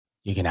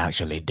you can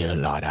actually do a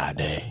lot out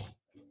there.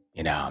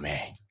 You know what I mean?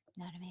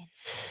 Know what I mean?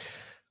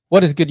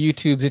 What is good,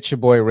 YouTubes? It's your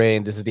boy Ray,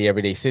 and this is the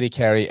Everyday City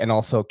Carry, and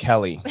also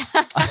Kelly.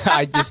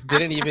 I just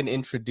didn't even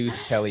introduce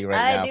Kelly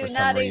right now for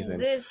some reason.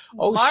 Exist.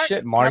 Oh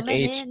shit, Mark coming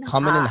H in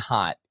coming in hot.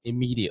 hot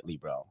immediately,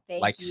 bro.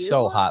 Thank like you.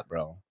 so hot,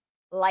 bro.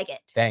 Like it.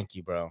 Thank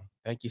you, bro.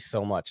 Thank you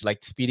so much.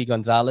 Like Speedy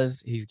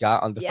Gonzalez, he's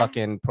got on the Yeah.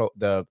 fucking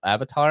the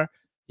avatar.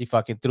 He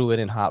fucking threw it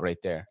in hot right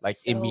there, like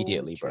So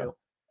immediately, true. bro.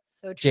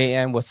 So true.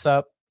 JM, what's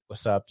up?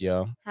 What's up,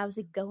 yo? How's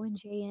it going,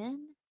 JN?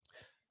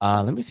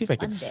 Let me see if I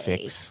can Monday.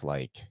 fix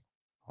like.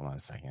 Hold on a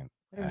second.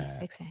 What are we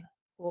fixing?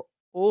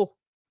 Oh.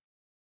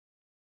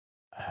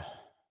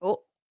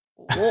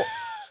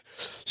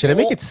 Should I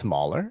make it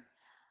smaller?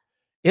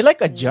 It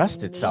like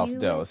adjusts itself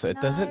Maybe though, with so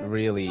it doesn't knives,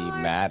 really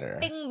Mark. matter.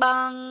 Bing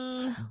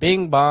bong.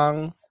 Bing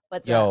bong.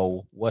 What's up?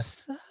 Yo,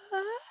 what's up?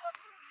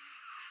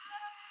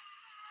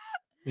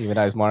 Even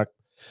nice, Mark.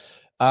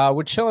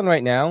 We're chilling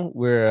right now.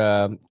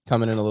 We're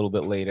coming in a little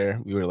bit later.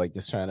 We were like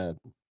just trying to.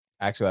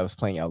 Actually, I was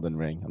playing Elden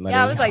Ring. I'm not Yeah,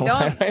 I even was like, gonna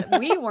lie don't. right now.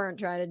 We weren't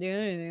trying to do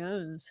anything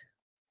else.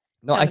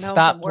 No, I coming home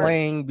stopped from work.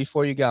 playing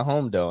before you got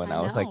home though, and I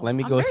was like, know. let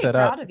me I'm go very set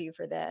proud up. of you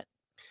for that.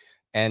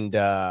 And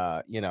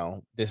you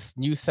know, this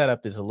new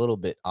setup is a little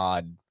bit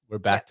odd. We're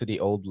back to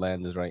the old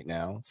lens right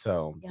now,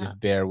 so just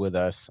bear with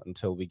us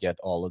until we get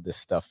all of this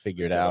stuff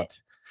figured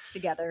out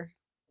Together.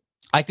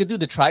 I could do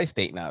the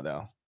tri-state now,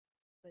 though.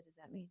 What does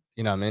that mean?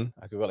 You know what I mean?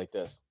 I could go like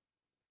this.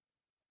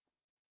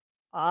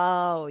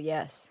 Oh,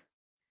 yes.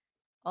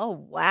 Oh,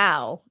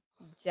 wow.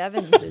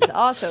 Jevons is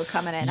also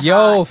coming in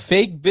Yo, hot.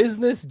 fake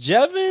business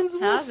Jevons.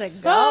 How's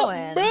What's it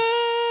going? up,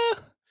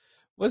 bruh?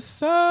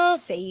 What's up?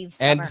 Save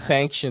summer. And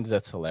sanctions.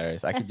 That's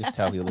hilarious. I could just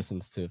tell he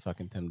listens to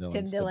fucking Tim Dillon.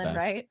 Tim Dillon,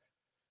 right?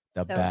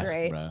 The so best,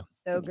 great. bro.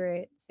 So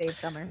great. Save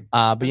summer.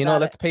 But you know,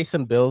 let's pay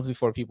some bills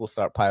before people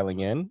start piling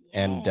in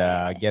and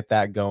get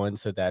that going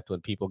so that when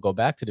people go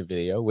back to the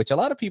video, which a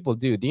lot of people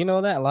do you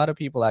know that? A lot of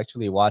people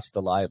actually watch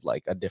the live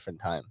like a different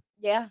time.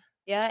 Yeah.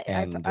 Yeah.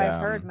 And, I've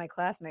heard my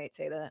classmates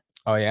say that.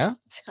 Oh, yeah?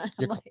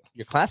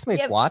 Your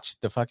classmates watch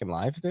the fucking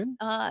lives, dude?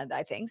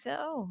 I think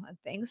so.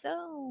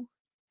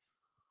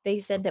 They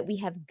said that we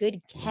have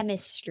good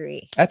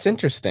chemistry. That's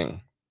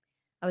interesting.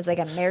 I was like,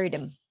 I married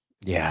him.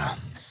 Yeah,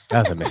 that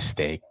was a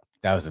mistake.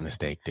 That was a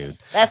mistake, dude.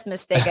 Best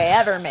mistake I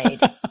ever made.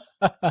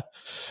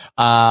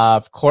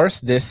 Of course,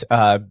 this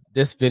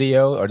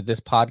video or this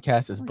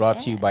podcast is brought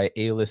to you by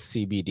A-List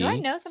CBD. Do I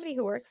know somebody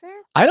who works there?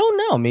 I don't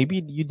know.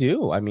 Maybe you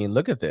do. I mean,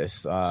 look at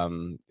this.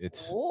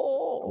 It's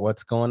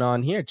what's going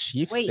on here.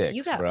 Chief sticks,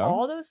 you got bro.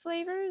 all those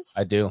flavors?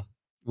 I do.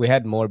 We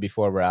had more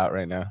before we're out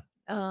right now.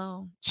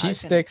 Oh, Chief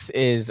Sticks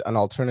is an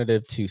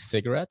alternative to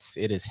cigarettes.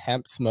 It is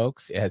hemp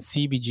smokes. It has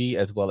CBG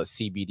as well as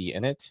CBD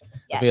in it.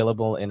 Yes.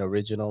 Available in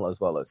original as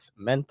well as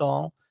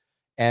menthol.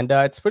 And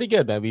it's pretty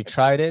good, man. We've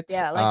tried it.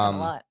 Yeah, I like them a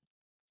lot.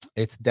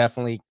 It's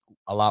definitely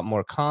a lot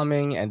more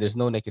calming, and there's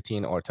no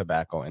nicotine or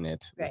tobacco in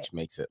it, which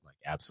makes it like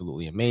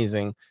absolutely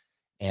amazing.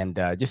 And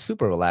just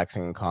super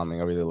relaxing and calming.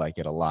 I really like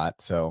it a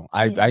lot. So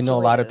I know a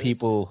lot of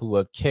people who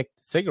have kicked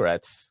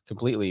cigarettes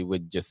completely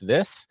with just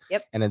this.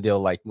 Yep. And then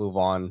they'll like move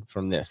on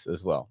from this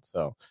as well.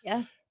 So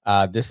yeah.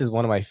 This is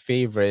one of my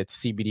favorite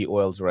CBD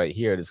oils right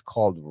here. It is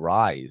called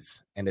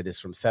Rise, and it is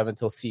from 7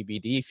 Till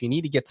CBD. If you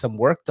need to get some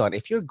work done,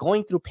 if you're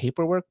going through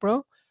paperwork,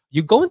 bro,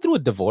 you're going through a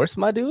divorce,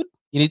 my dude.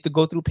 You need to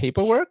go through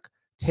paperwork.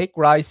 Take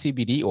Rise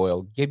CBD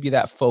oil. Give you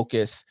that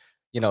focus.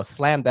 You know,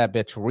 slam that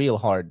bitch real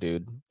hard,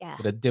 dude. Yeah.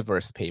 With the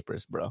diverse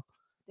papers, bro.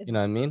 You know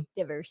what I mean?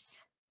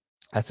 Diverse.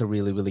 That's a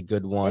really, really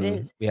good one. It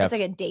is. It's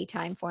like a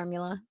daytime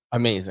formula.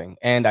 Amazing.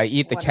 And I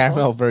eat the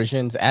caramel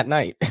versions at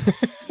night.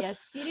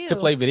 Yes, you do. To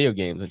play video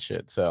games and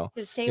shit. So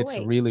it's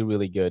awake. Really,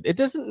 really good. It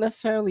doesn't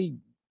necessarily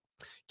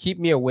keep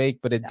me awake,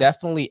 but it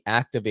definitely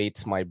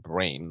activates my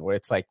brain where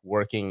it's like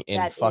working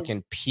in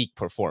fucking peak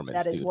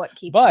performance. That is dude. what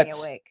keeps me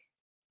awake.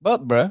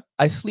 But, bruh,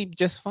 I sleep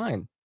just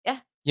fine. Yeah.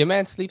 Your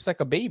man sleeps like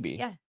a baby.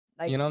 Yeah.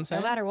 Like, you know what I'm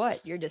saying? No matter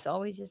what, you're just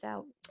always just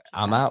out.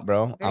 I'm out,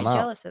 bro. I'm out.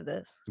 jealous of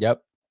this.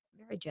 Yep.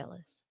 Very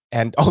jealous.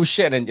 And oh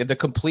shit, and the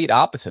complete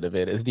opposite of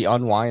it is the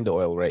unwind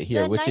oil right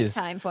here, which is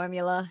nighttime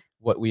formula.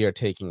 What we are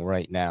taking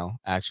right now.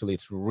 Actually,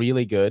 it's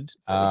really good.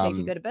 It takes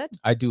you go to bed.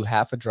 I do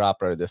half a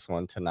dropper of this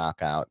one to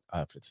knock out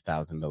if it's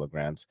 1,000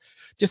 milligrams.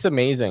 Just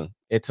amazing.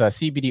 It's a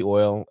CBD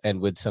oil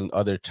and with some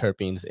other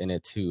terpenes in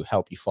it to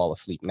help you fall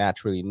asleep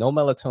naturally. No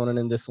melatonin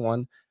in this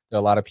one. There are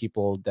a lot of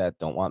people that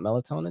don't want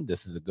melatonin.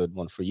 This is a good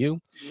one for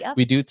you. Yep.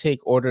 We do take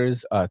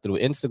orders through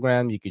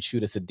Instagram. You could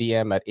shoot us a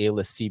DM at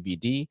A-List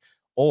CBD,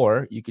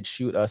 or you could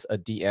shoot us a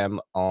DM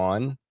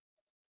on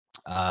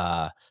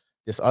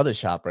this other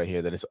shop right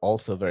here that is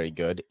also very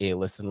good,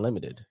 A-List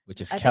Unlimited, which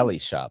is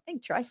Kelly's shop. I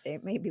think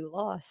Tri-State may be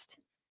lost.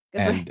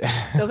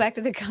 Go back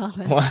to the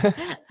comments.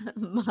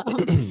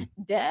 Mom,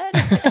 Dad.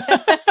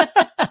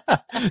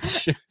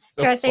 So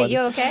Tri-State, you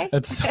okay?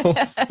 That's so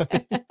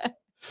funny.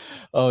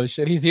 Oh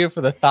shit, he's here for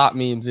the thought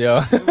memes,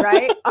 yo.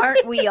 Right?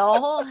 Aren't we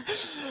all?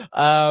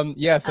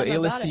 Yeah, so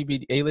A-List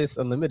CBD, A-List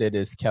Unlimited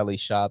is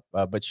Kelly's shop.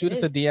 But shoot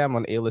us a DM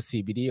on A-List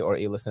CBD or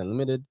A-List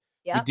Unlimited.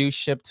 We Yep. do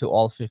ship to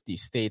all 50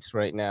 states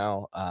right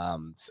now,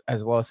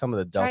 as well as some of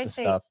the Delta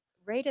Tri-State. stuff.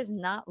 Ray does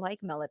not like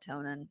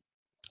melatonin.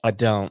 I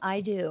don't.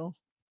 I do.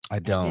 I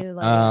don't. do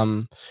like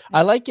it.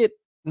 I like it.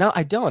 No,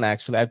 I don't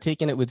actually. I've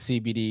taken it with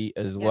CBD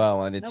as Yeah.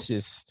 well, and it's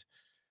just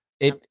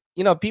it.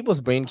 You know, people's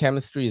brain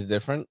chemistry is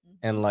different,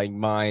 and like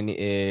mine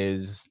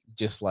is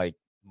just like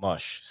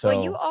mush. So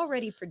well, you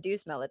already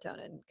produce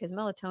melatonin because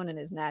melatonin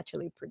is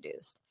naturally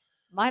produced.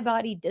 My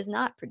body does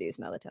not produce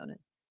melatonin.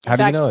 How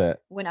do you know that?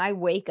 When I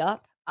wake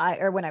up,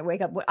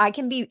 I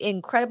can be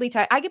incredibly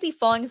tired. I could be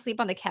falling asleep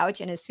on the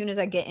couch, and as soon as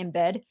I get in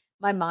bed,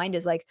 my mind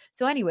is like,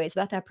 so anyways,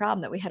 about that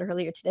problem that we had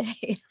earlier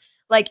today.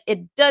 Like,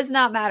 it does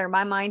not matter.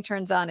 My mind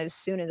turns on as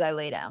soon as I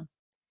lay down.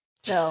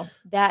 So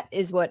that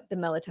is what the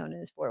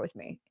melatonin is for with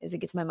me, is it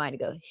gets my mind to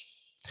go.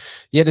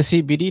 Yeah, the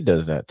CBD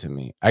does that to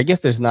me. I guess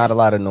there's not a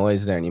lot of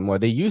noise there anymore.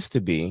 There used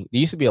to be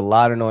a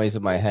lot of noise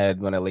in my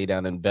head when I lay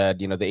down in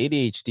bed. You know, the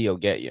ADHD will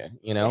get you,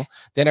 you know.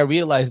 Then I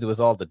realized it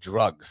was all the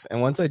drugs. And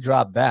once I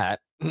dropped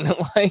that,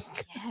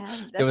 like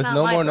there was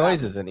no more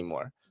noises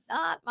anymore.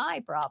 Not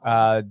my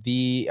problem.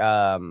 The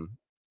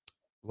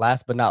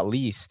last but not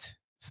least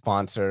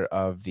sponsor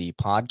of the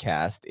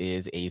podcast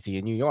is AZ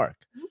in New York.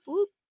 Whoop,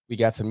 whoop. We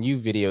got some new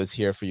videos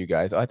here for you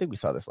guys. Oh, I think we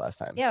saw this last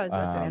time. Yeah, I was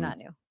about to say they're not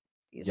new.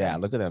 Yeah,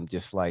 look at them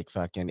just like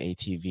fucking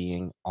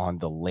ATVing on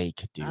the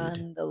lake, dude.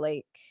 On the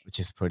lake. Which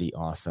is pretty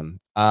awesome.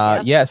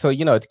 Yeah, so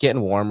you know, it's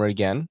getting warmer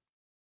again.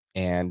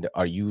 And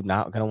are you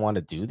not gonna want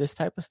to do this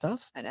type of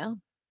stuff? I know.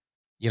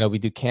 You know, we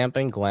do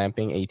camping,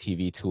 glamping,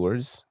 ATV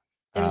tours.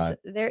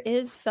 There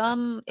is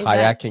some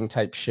kayaking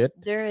type shit.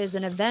 There is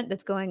an event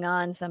that's going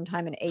on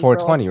sometime in April.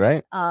 420,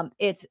 right?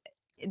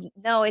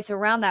 It's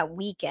around that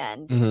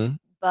weekend,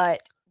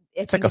 but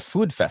it's like a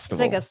food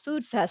festival. It's like a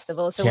food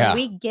festival. So when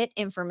we get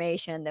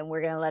information, then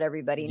we're gonna let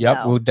everybody know.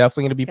 Yep, we're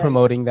definitely gonna be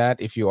promoting that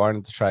if you are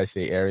in the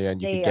tri-state area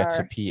and you can get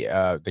to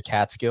the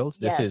Catskills.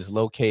 This is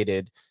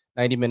located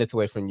 90 minutes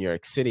away from New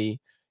York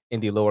City in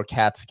the lower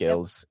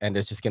Catskills, and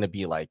there's just gonna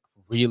be like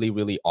really,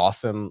 really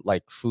awesome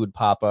like food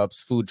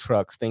pop-ups, food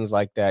trucks, things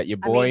like that. Your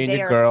boy and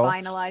your girl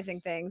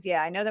finalizing things.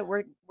 Yeah, I know that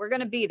we're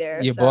gonna be there.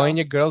 Your boy and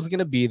your girl's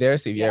gonna be there.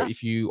 So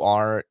if you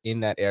are in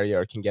that area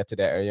or can get to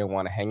that area and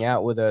want to hang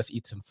out with us,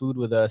 eat some food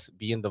with us,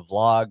 be in the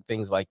vlog,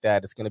 things like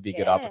that, it's gonna be a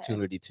good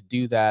opportunity to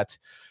do that.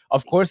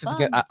 Of course, it's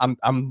gonna. I'm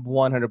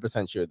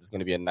 100% sure it's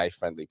gonna be a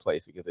knife-friendly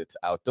place because it's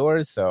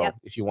outdoors. So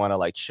if you want to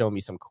like show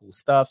me some cool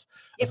stuff,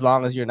 as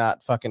long as you're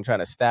not fucking trying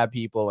to stab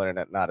people and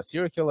not a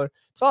serial killer,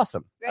 it's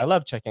awesome. I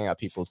love checking out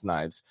people's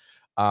knives.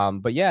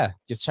 But yeah,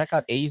 just check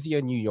out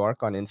Azia New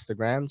York on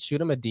Instagram. Shoot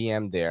them a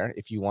DM there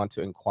if you want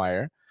to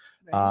inquire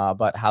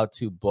about how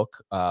to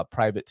book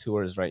private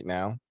tours right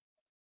now.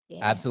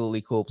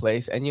 Absolutely cool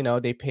place. And you know,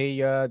 they pay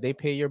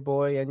your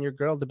boy and your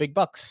girl the big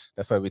bucks.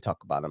 That's why we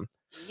talk about them.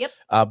 Yep.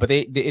 But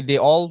they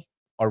all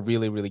are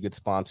really, really good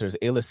sponsors.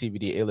 A-List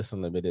CBD, A-List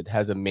Unlimited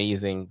has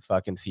amazing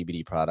fucking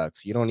CBD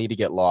products. You don't need to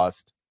get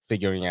lost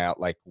figuring out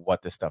like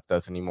what this stuff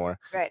does anymore.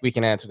 Right. We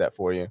can answer that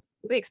for you.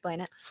 We explain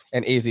it.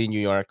 And AZ New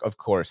York, of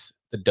course,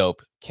 the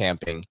dope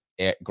camping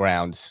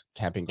grounds.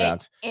 The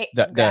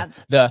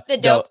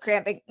dope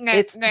camping.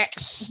 It's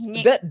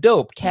the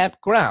dope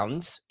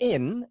campgrounds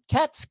in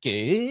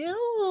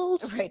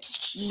Catskills. Right.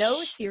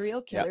 No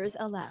serial killers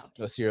allowed.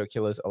 No serial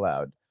killers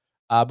allowed.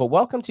 But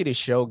welcome to the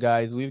show,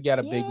 guys. We've got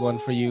a big one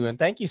for you. And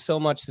thank you so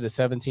much to the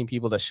 17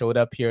 people that showed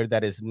up here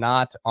that is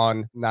not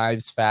on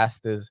Knives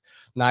Fast's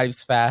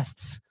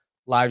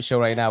live show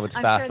right now with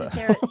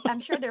Spasa. I'm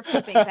sure they're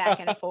flipping back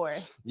and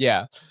forth.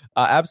 Yeah,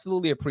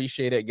 absolutely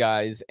appreciate it,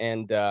 guys.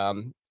 And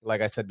like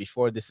I said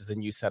before, this is a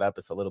new setup.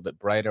 It's a little bit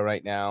brighter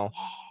right now.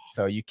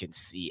 So you can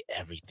see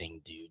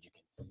everything, dude. You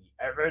can see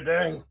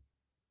everything.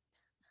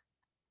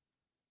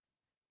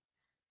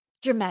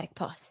 Dramatic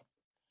pause.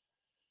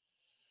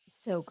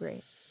 So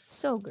great.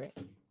 So great.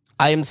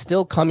 I am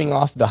still coming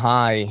off the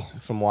high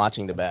from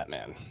watching the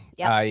Batman.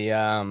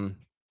 Yeah.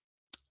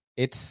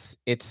 It's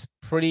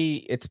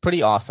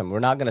pretty awesome. We're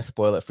not gonna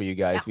spoil it for you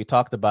guys. We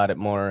talked about it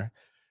more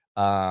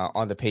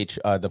on the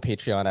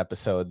Patreon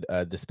episode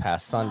this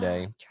past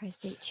Sunday.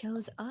 Tri-State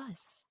chose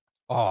us.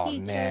 Oh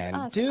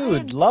man,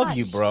 dude, love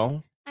you,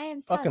 bro. I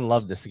am fucking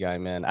love this guy,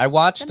 man. I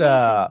watched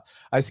I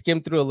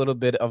skimmed through a little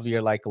bit of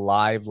your like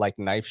live like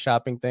knife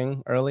shopping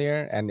thing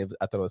earlier, and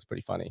I thought it was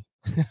pretty funny.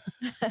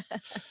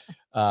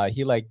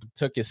 He like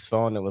took his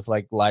phone and was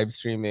like live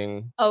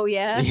streaming. Oh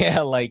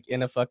yeah, like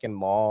in a fucking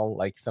mall,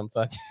 like some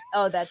fucking.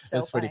 Oh, that's so.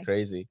 That's pretty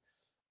crazy.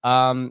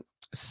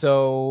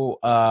 So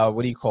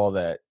what do you call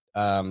that?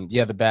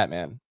 The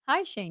Batman.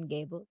 Hi, Shane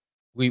Gables.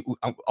 We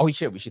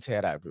should say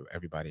hi to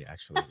everybody.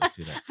 Actually, let's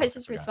see that. I was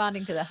just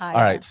responding to the hi.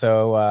 All right,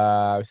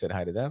 so we said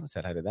hi to them.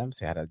 Say hi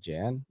to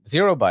Jan.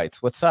 Zero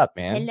Bites. What's up,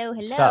 man? Hello.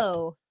 What's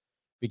up?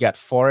 We got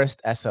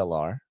Forrest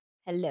SLR.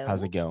 Hello.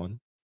 How's it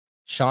going?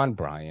 Sean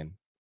Bryan.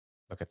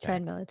 Look at that.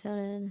 Tried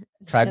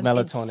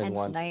melatonin Intense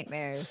once.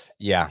 Nightmares.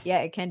 Yeah,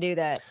 it can do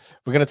that.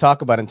 We're gonna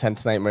talk about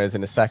intense nightmares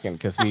in a second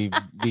because we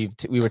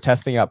were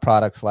testing out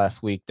products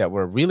last week that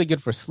were really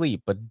good for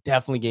sleep, but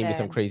definitely gave me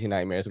some crazy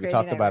nightmares. We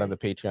talked about it on the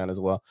Patreon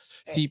as well.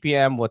 Right.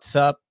 CPM, what's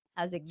up?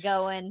 How's it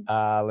going?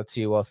 Let's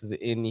see who else is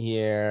in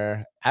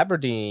here.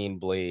 Aberdeen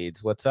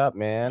Blades, what's up,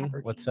 man?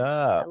 What's Aberdeen.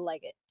 I up?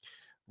 like it.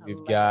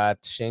 We've got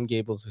Shane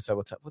Gables. What's up?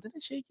 What's up? What did I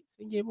say?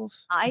 Shane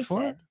Gables? I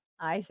before? said.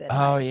 Oh hi to Shane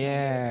Gables.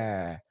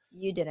 yeah.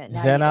 You didn't.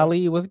 Zen Now you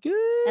Ali was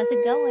good. How's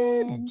it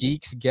going?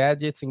 Geeks,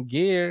 gadgets, and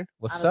gear.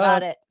 What's I'm up?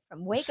 about it.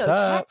 From Waco, What's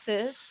up?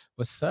 Texas.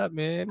 What's up,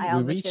 man? I We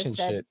almost reaching just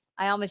said. shit.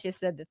 I almost just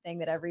said the thing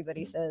that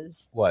everybody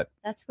says. What?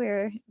 That's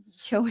where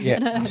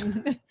Joanna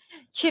and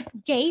Chip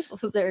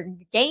Gables or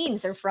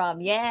Gaines are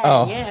from. Yeah,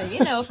 Oh. yeah,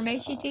 you know, from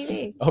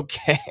HGTV.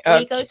 Okay.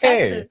 Waco, Okay.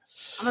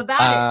 Texas. I'm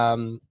about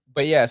it.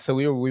 But yeah, so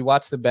we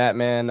watched the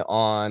Batman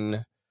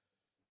on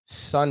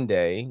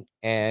Sunday,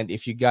 and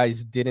if you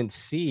guys didn't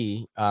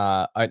see,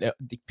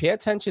 pay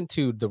attention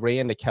to the Ray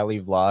and the Kelly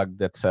vlog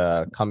that's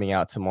coming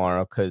out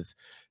tomorrow, because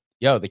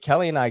the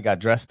Kelly and I got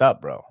dressed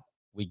up, bro.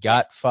 We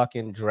got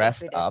fucking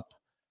dressed up,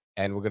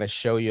 and we're gonna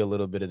show you a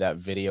little bit of that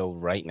video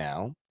right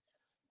now.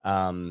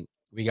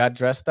 We got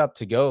dressed up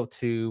to go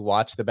to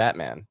watch the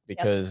Batman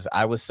because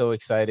I was so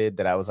excited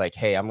that I was like,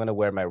 hey, I'm gonna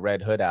wear my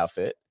Red Hood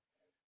outfit.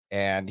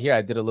 And here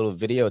I did a little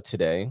video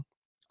today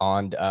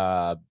on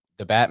the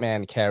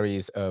Batman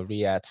carries a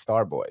Riyadh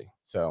Starboy.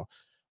 So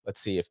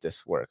let's see if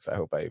this works. I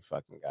hope I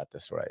fucking got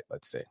this right.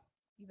 Let's see.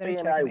 You better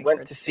check and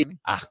went to see.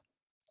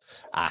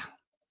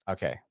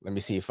 Okay. Let me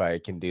see if I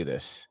can do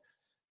this.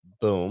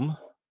 Boom.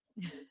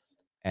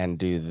 And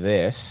do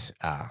this.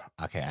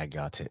 Okay, I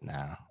got it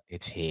now.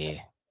 It's here.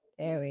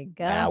 There we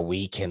go. Now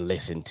we can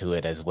listen to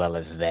it as well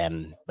as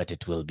them, but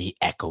it will be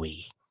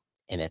echoey,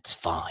 and it's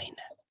fine.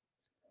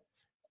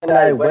 And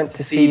I went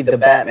to see The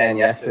Batman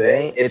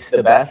yesterday. It's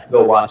the best.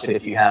 Go watch it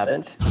if you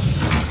haven't.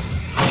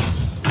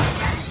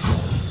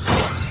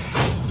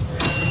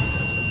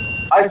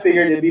 I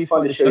figured it'd be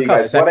fun to show you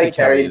guys what I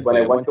carried when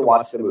I went to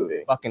watch the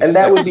movie. And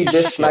that would be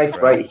this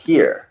knife right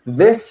here.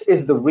 This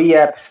is the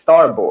Riyadh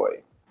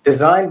Starboy,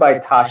 designed by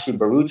Tashi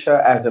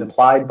Barucha as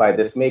implied by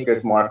this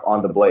maker's mark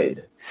on the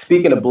blade.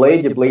 Speaking of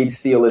blade, your blade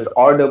steel is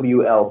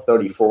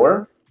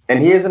RWL34. And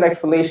here's an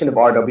explanation of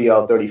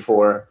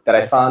RWL34 that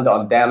I found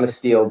on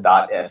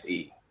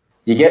damasteel.se.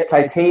 You get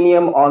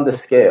titanium on the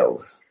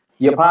scales.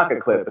 Your pocket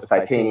clip is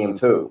titanium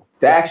too.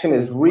 The action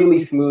is really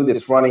smooth,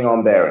 it's running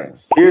on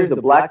bearings. Here's the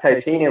black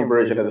titanium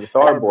version of the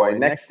Starboy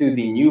next to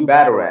the new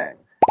Batarang.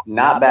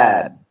 Not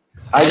bad.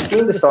 I've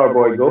seen the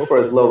Starboy go for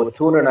as low as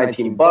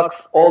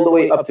 $219 all the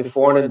way up to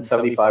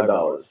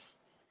 $475.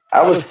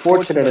 I was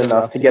fortunate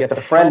enough to get the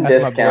friend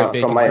discount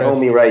from my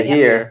homie right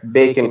here,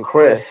 Bacon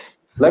Chris.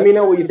 Let me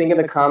know what you think in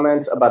the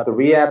comments about the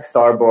Riyadh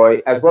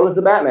Starboy as well as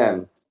the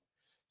Batman.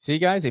 See,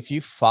 guys, if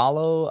you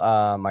follow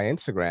my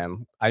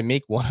Instagram, I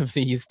make one of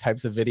these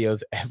types of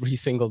videos every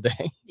single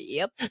day.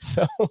 Yep.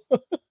 So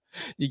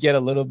you get a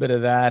little bit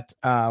of that,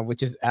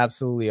 which is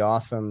absolutely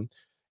awesome.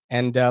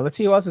 And let's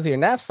see who else is here.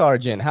 Nav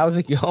Sergeant, how's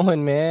it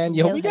going, man?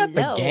 Yo, we got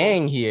the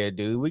gang here,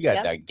 dude. We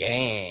got the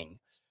gang.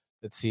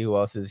 Let's see who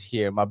else is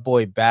here. My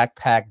boy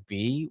Backpack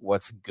B.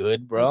 What's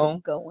good, bro? How's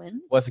it going?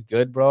 What's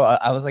good, bro?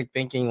 I was like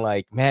thinking,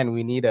 like, man,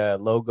 we need a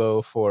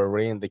logo for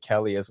Ray and the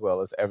Kelly as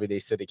well as Everyday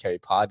City Carry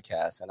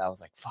podcast. And I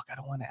was like, fuck, I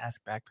don't want to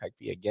ask Backpack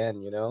B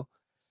again, you know?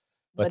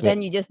 But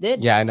then you just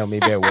did. Yeah, I know.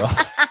 Maybe I will.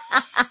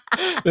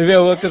 Maybe I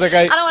will because like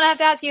I don't want to have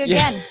to ask you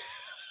again.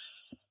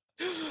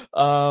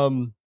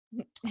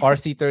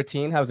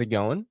 RC13, how's it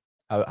going?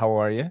 How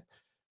are you?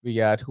 We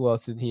got who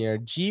else in here?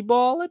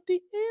 G-Ball at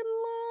the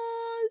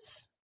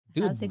in-laws.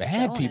 Dude,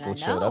 mad people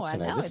showed up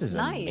tonight. This is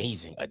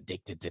amazing.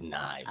 Addicted to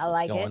Knives.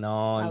 What's going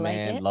on,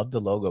 man? Love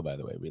the logo, by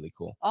the way. Really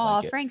cool.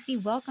 Oh, Frank C,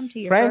 welcome to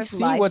your Frank first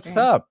C, live what's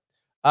stream.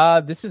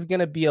 up? This is going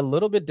to be a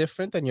little bit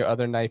different than your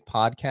other knife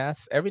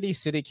podcasts. Everyday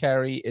City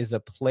Carry is a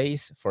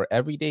place for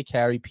everyday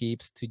carry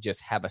peeps to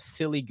just have a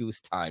silly goose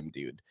time,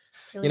 dude.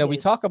 We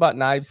talk about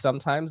knives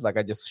sometimes. Like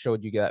I just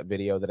showed you that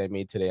video that I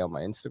made today on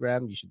my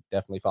Instagram. You should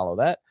definitely follow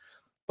that.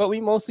 But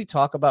we mostly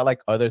talk about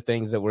like other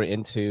things that we're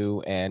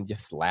into and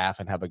just laugh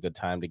and have a good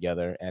time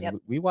together. And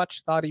we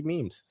watch thoughty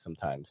memes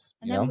sometimes.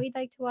 And then we'd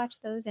like to watch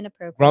those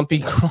inappropriate. Grumpy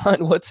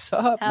Grunt, what's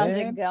up, How's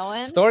man? it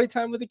going? Story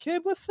time with the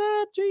kid. What's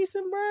up,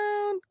 Jason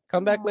Brown?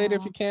 Come back later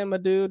if you can, my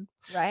dude.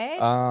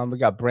 Right. We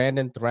got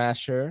Brandon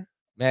Thrasher.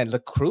 Man, the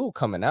crew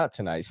coming out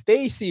tonight.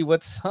 Stacy,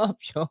 what's up,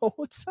 yo?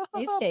 What's up?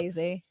 Hey,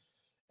 Stacy.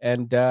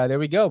 And there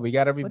we go. We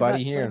got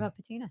everybody here. What about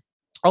Patina?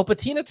 Oh,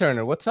 Patina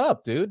Turner, what's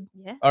up, dude?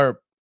 Yeah.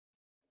 Or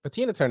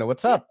Patina Turner,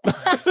 what's up? No,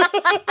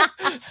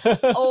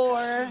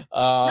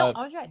 I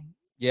was right.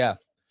 Yeah.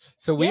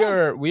 So we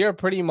are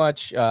pretty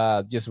much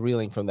just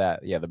reeling from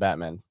that. Yeah, the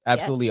Batman.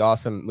 Absolutely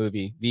awesome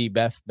movie. The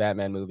best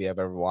Batman movie I've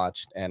ever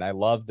watched. And I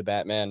love the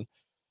Batman.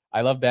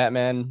 I love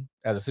Batman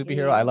as a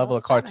superhero. I love all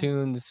the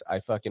cartoons. I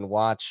fucking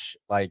watch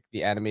like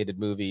the animated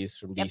movies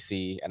from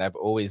DC. And I've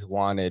always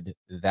wanted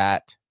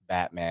that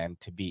Batman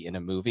to be in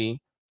a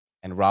movie.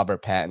 And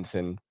Robert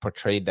Pattinson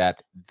portrayed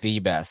that the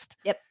best.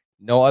 Yep.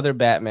 No other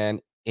Batman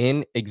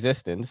in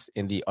existence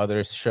in the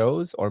other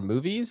shows or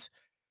movies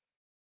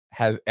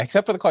has,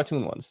 except for the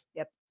cartoon ones,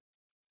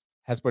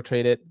 has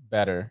portrayed it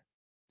better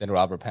than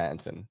Robert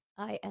Pattinson.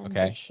 I am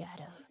the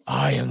shadows.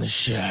 I am the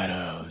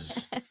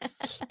shadows.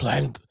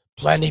 Plan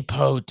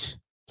Plenipote.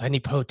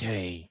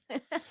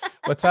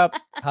 What's up,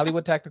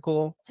 Hollywood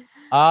Tactical?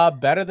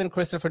 Better than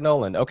Christopher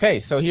Nolan. Okay,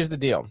 so here's the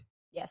deal.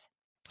 Yes.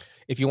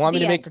 If you want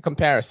me to make a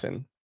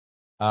comparison,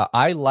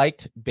 I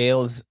liked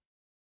Bale's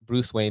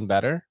Bruce Wayne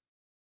better.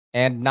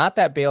 And not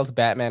that Bale's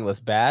Batman was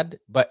bad,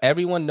 but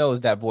everyone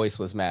knows that voice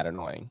was mad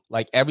annoying.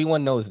 Like,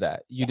 everyone knows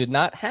that. You did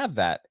not have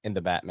that in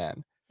the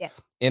Batman. Yeah.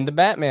 In the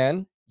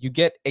Batman, you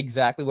get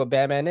exactly what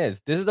Batman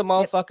is. This is a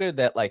motherfucker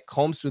that like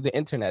combs through the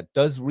internet,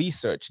 does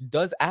research,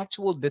 does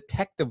actual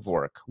detective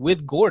work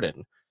with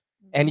Gordon.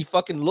 And he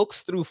fucking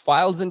looks through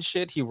files and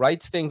shit. He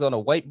writes things on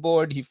a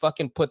whiteboard. He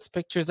fucking puts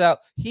pictures out.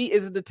 He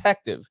is a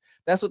detective.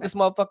 That's what this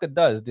motherfucker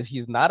does.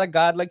 He's not a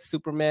god like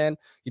Superman.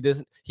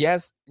 He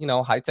has,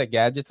 high-tech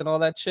gadgets and all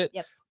that shit.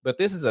 Yep. But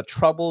this is a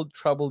troubled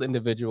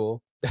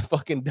individual that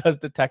fucking does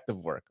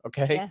detective work.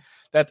 Okay.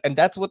 Yeah.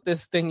 That's what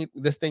this thing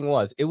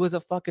was. It was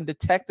a fucking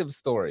detective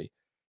story.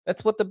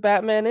 That's what the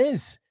Batman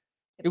is.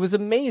 It was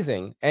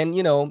amazing. And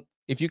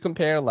if you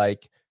compare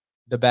like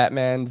the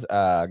Batman's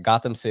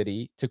Gotham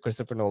City to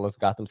Christopher Nolan's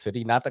Gotham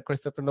City. Not that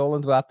Christopher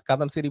Nolan's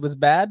Gotham City was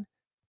bad.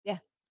 Yeah.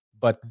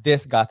 But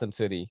this Gotham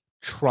City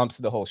trumps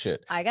the whole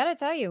shit. I gotta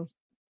tell you.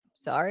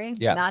 Sorry.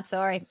 Yeah. Not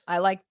sorry. I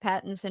like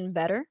Pattinson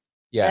better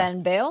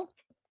than Bale.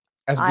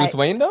 As Bruce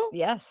Wayne, though?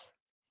 Yes.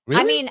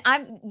 Really? I mean,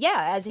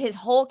 as his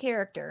whole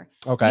character.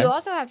 Okay. You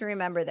also have to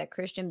remember that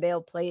Christian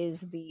Bale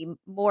plays the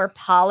more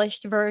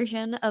polished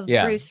version of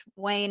Bruce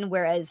Wayne,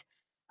 whereas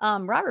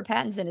Robert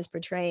Pattinson is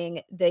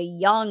portraying the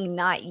young,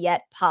 not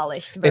yet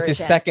polished version. It's his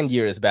second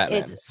year as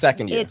Batman.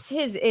 Second year.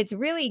 It's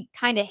really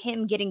kind of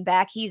him getting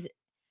back. He's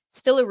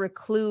still a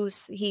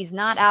recluse. He's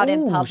not out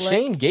in public.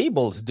 Shane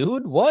Gables,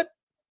 dude. What?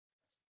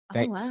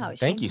 Wow.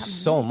 Thank you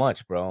so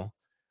much, bro.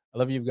 I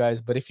love you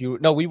guys. But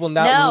we will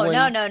not.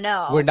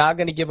 No. We're not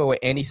going to give away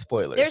any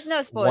spoilers. There's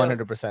no spoilers.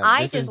 100%.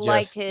 I just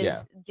liked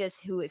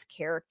just who his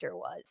character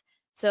was.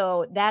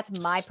 So that's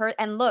my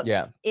and look,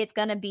 it's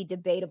going to be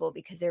debatable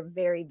because they're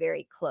very,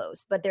 very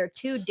close, but they're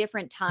two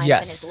different times in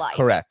his life.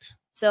 Correct.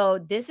 So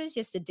this is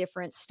just a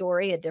different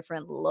story, a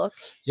different look.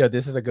 Yo,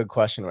 this is a good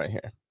question right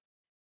here.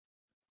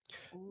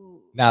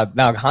 Ooh. Now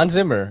Hans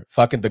Zimmer,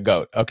 fucking the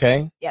GOAT,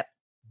 okay? Yep.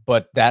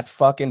 But that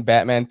fucking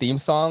Batman theme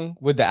song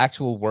with the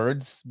actual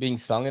words being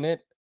sung in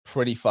it,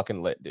 pretty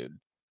fucking lit, dude.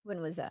 When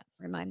was that?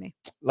 Remind me.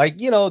 Like,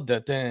 the oh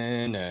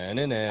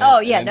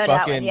yeah, no,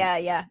 that one.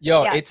 Yeah.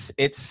 Yo,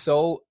 it's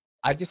so.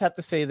 I just have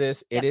to say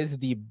this. It is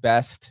the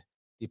best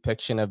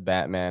depiction of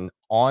Batman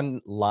on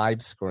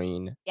live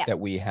screen that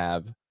we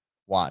have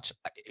watched.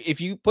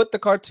 If you put the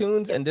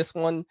cartoons and this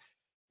one,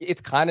 it's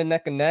kind of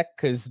neck and neck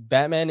because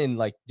Batman in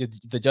like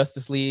the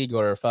Justice League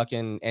or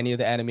fucking any of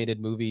the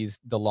animated movies,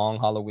 The Long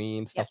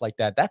Halloween, stuff like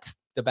that. That's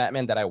the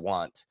Batman that I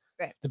want.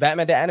 Right. The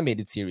Batman, the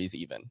animated series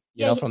even.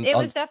 From it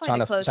was definitely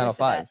the closest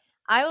to that.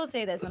 I will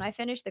say this, when I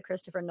finished the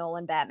Christopher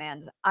Nolan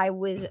Batmans, I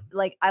was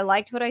like, I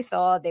liked what I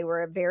saw. They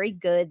were very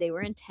good. They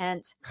were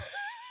intense,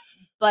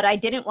 but I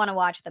didn't want to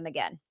watch them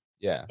again.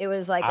 Yeah. It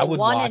was like I would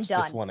one watch and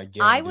done. This one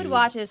again, I would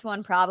watch this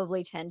one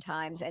probably 10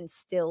 times and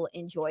still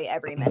enjoy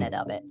every minute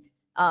of it.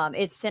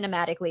 It's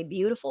cinematically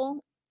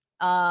beautiful.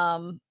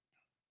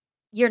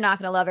 You're not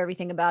going to love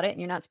everything about it and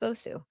you're not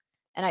supposed to.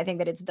 And I think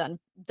that it's done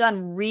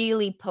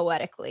really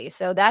poetically.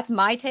 So that's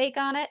my take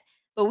on it.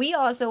 But we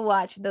also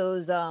watched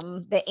those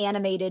the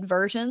animated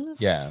versions.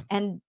 Yeah.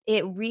 And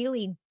it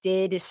really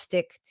did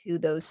stick to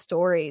those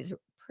stories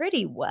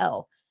pretty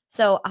well.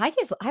 So I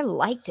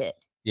liked it.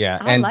 Yeah.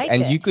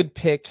 And you could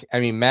pick, I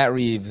mean, Matt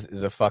Reeves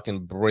is a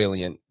fucking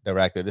brilliant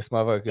director. This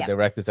motherfucker could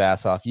direct his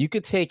ass off. You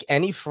could take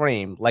any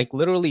frame, like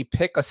literally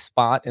pick a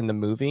spot in the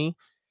movie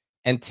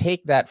and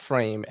take that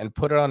frame and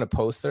put it on a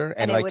poster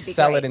and like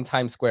sell it in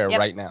Times Square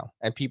right now.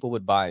 And people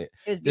would buy it.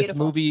 It was beautiful. This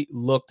movie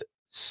looked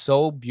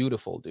so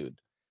beautiful, dude.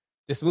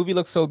 This movie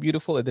looks so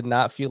beautiful. It did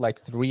not feel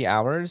like 3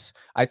 hours.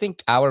 I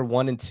think hour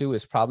 1 and 2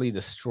 is probably the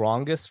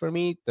strongest for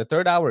me. The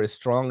third hour is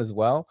strong as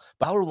well.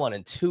 But hour 1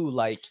 and 2,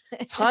 like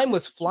time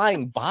was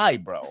flying by,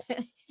 bro.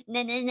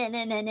 Pattinson.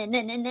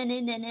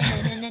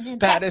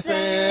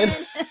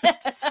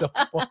 So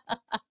funny.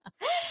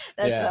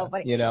 That's so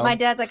funny. My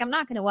dad's like, I'm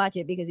not going to watch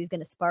it because he's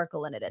going to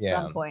sparkle in it at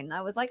some point. And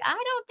I was like, I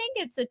don't think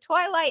it's a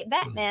Twilight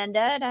Batman,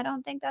 Dad. I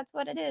don't think that's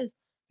what it is.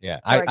 Yeah,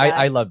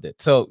 I loved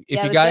it. So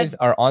if you guys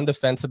are on the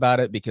fence about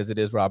it because it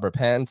is Robert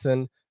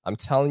Pattinson, I'm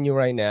telling you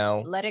right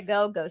now, let it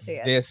go see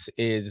it. This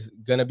is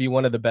gonna be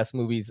one of the best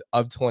movies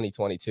of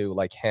 2022,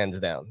 like hands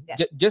down. Yeah.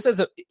 Just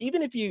as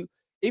even if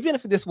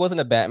this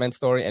wasn't a Batman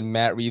story and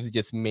Matt Reeves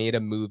just made a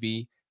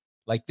movie,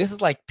 like this is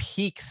like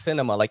peak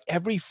cinema. Like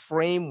every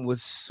frame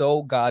was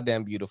so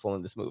goddamn beautiful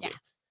in this movie. Yeah.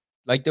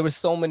 Like there were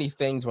so many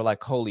things where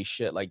like, holy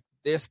shit, like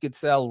this could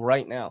sell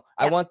right now.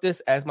 Yeah. I want this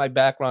as my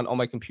background on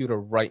my computer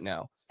right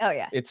now. Oh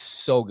yeah, it's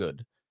so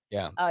good.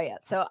 Yeah. Oh yeah.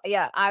 So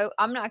yeah,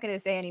 I'm not gonna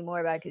say any more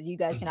about it because you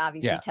guys can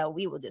obviously tell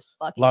we will just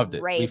fucking loved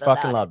it. Rave we about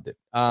fucking it. Loved it.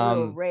 We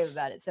will rave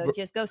about it. So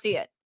just go see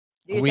it.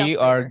 We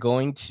are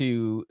going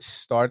to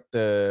start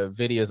the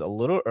videos a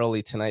little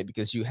early tonight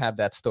because you have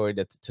that story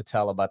to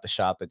tell about the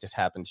shop that just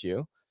happened to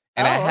you.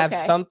 And I have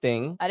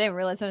something. I didn't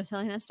realize I was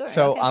telling that story.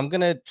 So I'm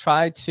gonna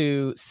try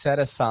to set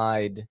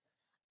aside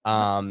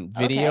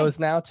videos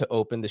now to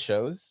open the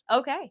shows.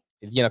 Okay.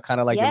 You know, kind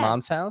of like your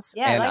mom's house.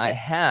 Yeah. And I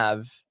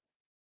have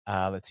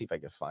let's see if I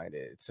can find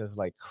it. It says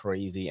like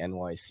Crazy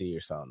NYC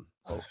or something.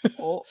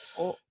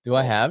 Do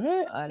I have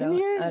it? I don't.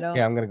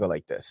 Yeah, I'm gonna go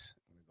like this.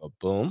 Go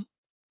boom.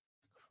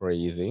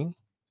 Crazy.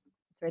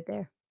 It's right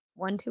there.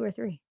 1, 2, or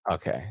 3.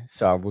 Okay,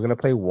 so we're gonna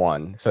play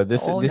 1. So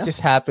this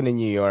just happened in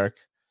New York,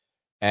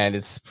 and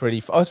it's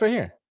pretty. Oh, it's right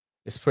here.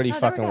 It's pretty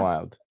fucking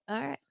wild. All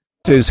right.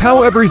 Is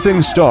how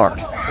everything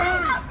starts.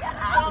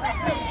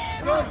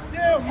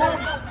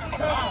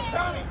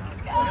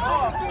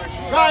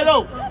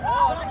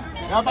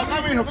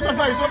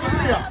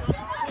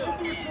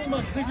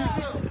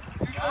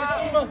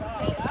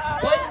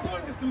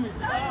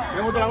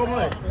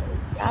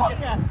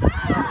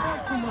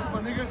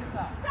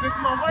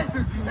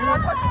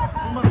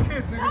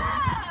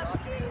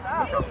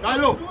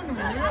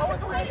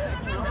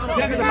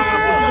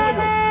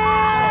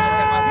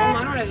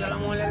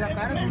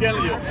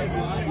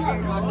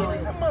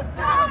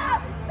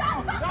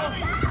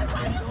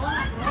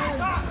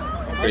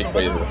 Pretty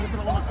crazy.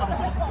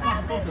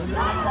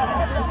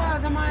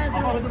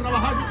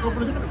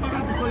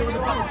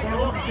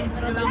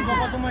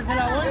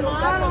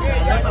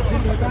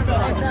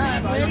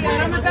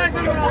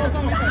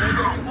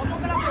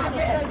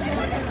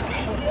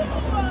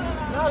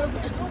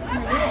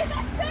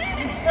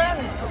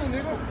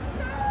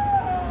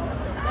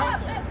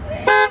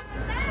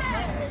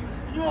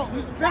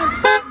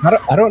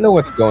 I don't know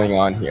what's going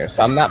on here,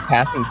 so I'm not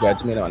passing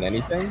judgment on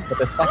anything, but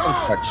the second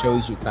part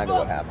shows you kind of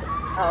what happened.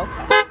 Oh,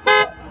 okay.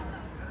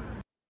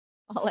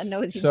 All I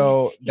know is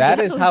that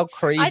is how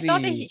crazy. I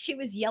thought that she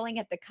was yelling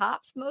at the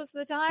cops most of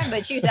the time,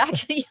 but she was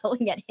actually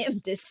yelling at him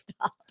to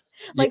stop.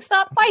 Like,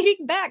 stop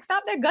fighting back.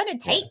 Stop. They're going to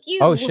take you.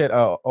 Oh, shit.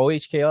 Oh,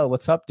 OHKL.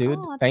 What's up, dude?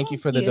 Thank you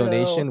for the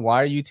donation.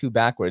 Why are you two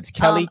backwards?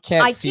 Kelly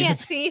can't see. I can't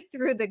see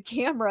through the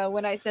camera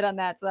when I sit on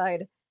that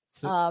side.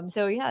 So I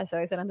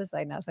sit on this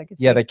side now so I can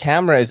see. Yeah, the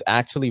camera is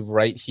actually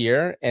right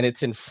here and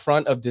it's in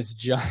front of this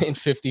giant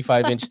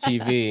 55-inch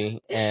TV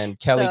and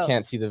Kelly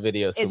can't see the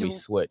video, so we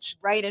switched.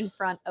 Right in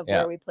front of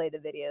where we play the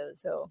video.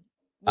 So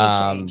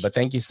but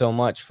thank you so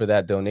much for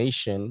that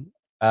donation.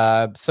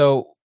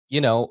 So,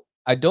 you know,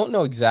 I don't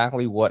know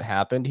exactly what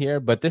happened here,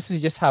 but this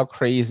is just how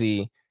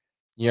crazy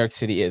New York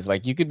City is.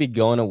 Like, you could be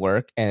going to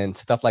work and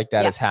stuff like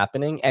that is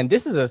happening. And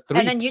this is a 3.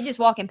 And then you're just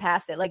walking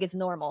past it like it's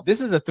normal.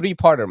 This is a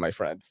 3-parter, my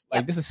friends.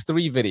 Like, this is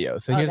 3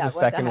 videos. So here's the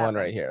second one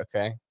right here.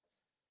 Okay.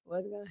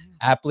 What's gonna happen?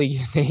 Aptly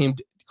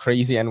named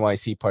Crazy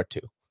NYC Part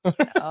 2.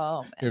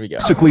 Oh, man. Here we go.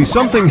 Basically,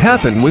 something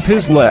happened with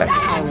his leg.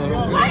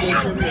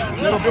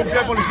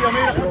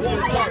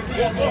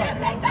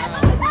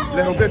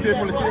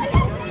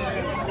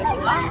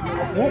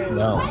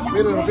 No.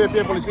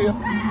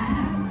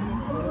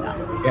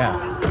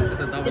 Yeah.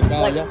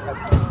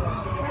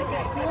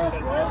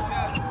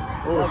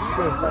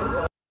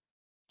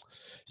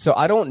 So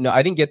I don't know.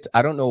 I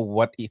don't know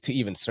what to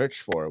even search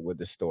for with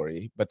this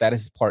story, but that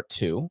is part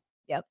 2.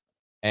 Yep.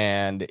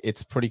 And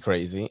it's pretty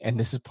crazy. And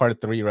this is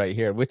part 3 right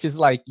here, which is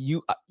like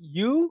you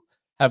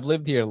have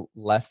lived here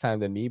less time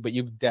than me, but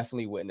you've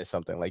definitely witnessed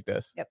something like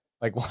this. Yep.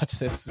 Like, watch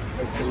this. This is so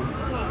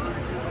crazy.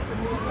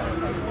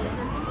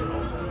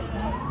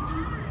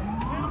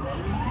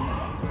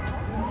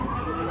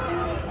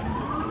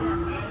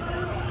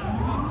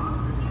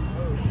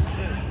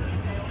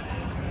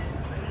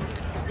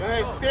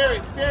 Steer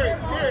it.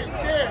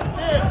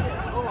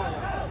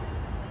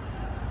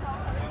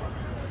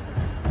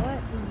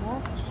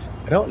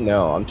 I don't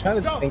know. I'm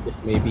trying to think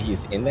if maybe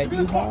he's in that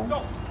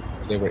U-Haul.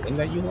 They were in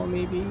that U-Haul,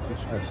 maybe. I'm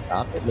trying to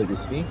stop it. Look, you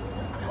see?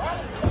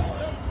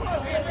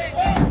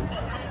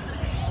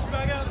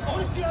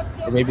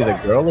 Or maybe the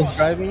girl is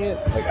driving it.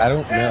 Like, I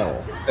don't know.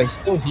 I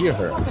still hear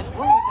her.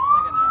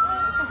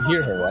 You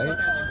hear her, right?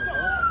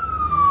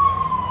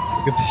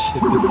 Look at this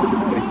shit. This is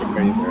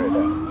crazy right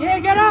now. Yeah,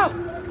 get out!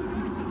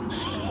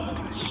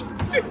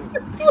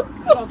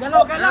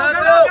 Get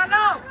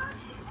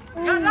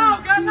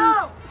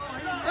out!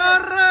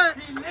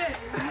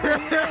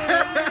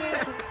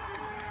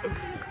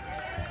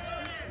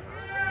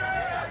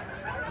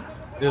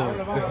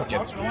 This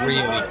gets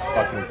really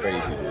fucking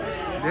crazy, dude.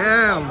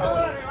 Damn.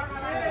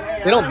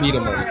 They don't beat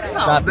him or anything.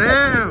 Not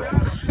damn.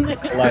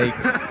 Like,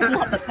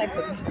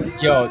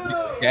 yo,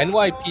 the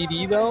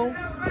NYPD though,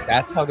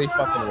 that's how they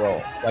fucking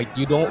roll. Like,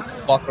 you don't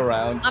fuck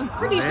around. I'm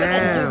pretty sure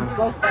that dude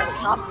broke that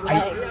cop's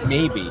leg.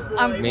 Maybe.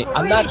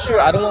 I'm not sure.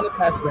 I don't want to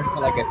pass judgment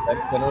like I said.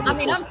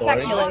 I'm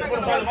speculating.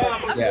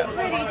 Yeah. I'm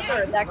pretty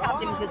sure that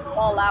cop didn't just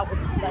fall out with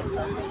his leg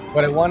broken.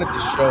 What I wanted to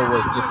show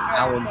was just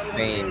how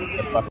insane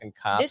the fucking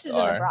cops are. This is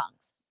in the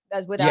Bronx.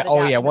 That's without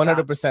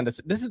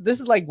 100%. This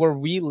is like where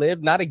we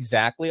live, not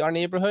exactly our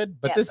neighborhood,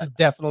 but this is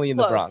definitely in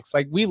the Bronx.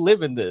 Like, we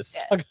live in this.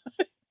 Yeah.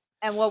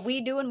 And what we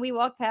do when we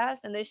walk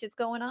past and this shit's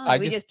going on, I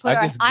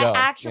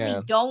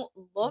actually don't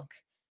look,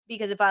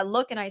 because if I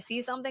look and I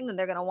see something, then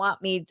they're gonna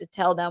want me to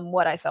tell them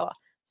what I saw.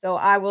 So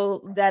I will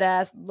dead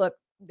ass look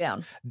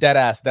Down. Dead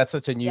ass. That's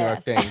such a New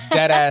York thing.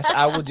 Dead ass.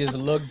 I will just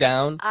look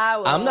down.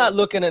 I'm not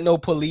looking at no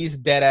police.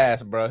 Dead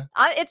ass, bro.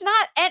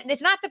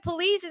 It's not the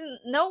police and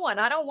no one.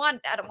 I don't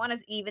want to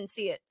even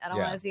see it. I don't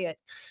want to see it.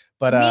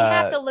 But we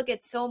have to look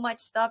at so much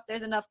stuff.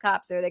 There's enough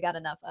cops there. They got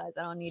enough eyes.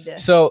 I don't need to.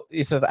 So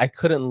it says I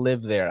couldn't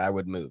live there. I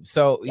would move.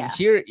 So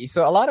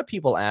so a lot of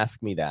people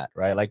ask me that,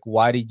 right? Like,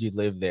 why did you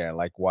live there?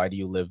 Like, why do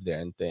you live there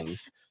and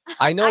things?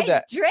 I know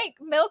that I drank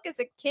milk as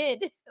a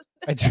kid.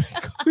 I drank.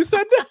 Who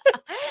said that?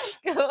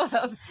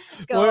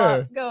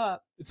 Go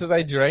up. It says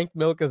I drank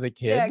milk as a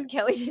kid. Yeah,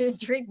 Kelly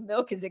didn't drink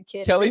milk as a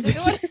kid. Kelly this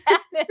is what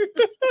happened.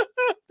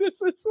 This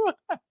is what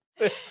happened.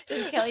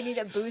 Does Kelly need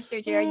a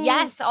booster chair?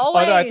 Yes,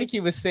 always. Oh, no, I think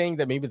he was saying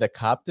that maybe the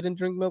cop didn't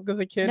drink milk as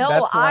a kid. No,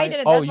 that's why... I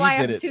didn't. That's why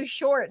I'm too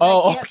short.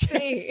 Oh, I can't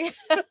see.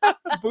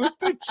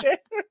 Booster chair.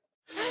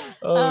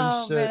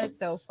 Oh shit, man, it's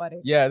so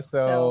funny. Yeah,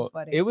 so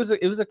funny. it was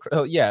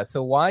a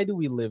so why do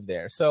we live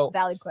there? So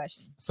valid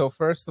question. So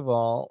first of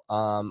all,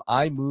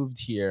 I moved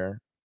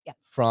here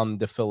from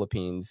the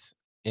Philippines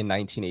in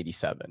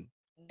 1987,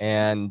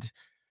 and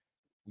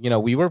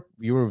we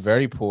were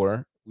very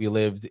poor. We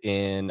lived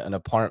in an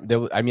apartment.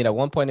 At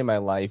one point in my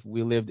life,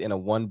 we lived in a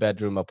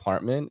 1-bedroom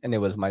apartment, and it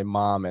was my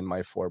mom and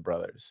my 4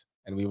 brothers,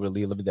 and we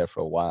really lived there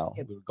for a while.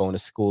 We were going to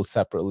school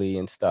separately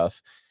and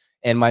stuff.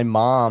 And my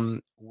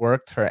mom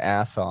worked her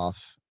ass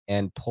off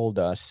and pulled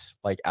us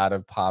like out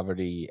of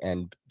poverty.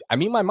 And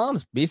my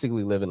mom's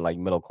basically living like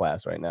middle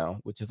class right now,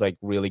 which is like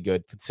really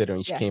good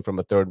considering she came from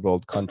a third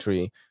world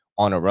country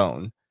on her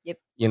own. Yep.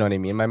 You know what I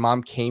mean? My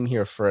mom came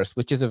here first,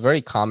 which is a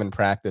very common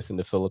practice in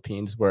the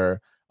Philippines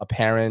where a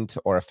parent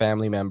or a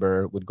family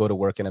member would go to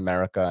work in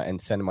America and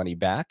send money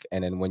back.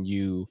 And then when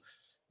you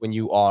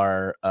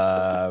are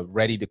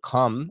ready to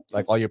come,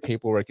 like all your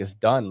paperwork is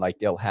done, like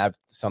they'll have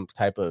some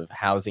type of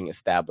housing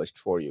established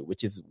for you,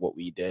 which is what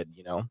we did,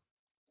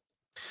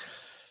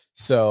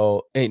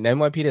 So, hey,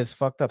 NYPD has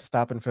fucked up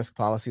stop and frisk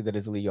policy that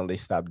is illegal, and they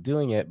stopped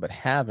doing it, but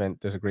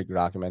haven't. There's a great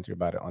documentary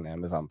about it on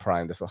Amazon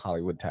Prime. That's what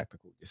Hollywood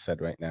Tactical just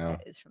said right now.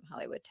 That is from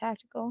Hollywood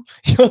Tactical.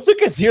 Yo,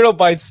 look at Zero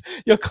Bytes.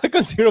 Yo, click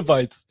on Zero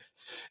Bytes.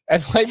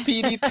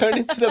 NYPD turned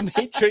into the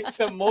Matrix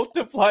and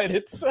multiplied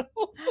itself.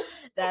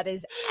 That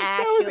is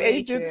actually that was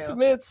Agent true.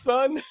 Smith,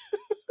 son.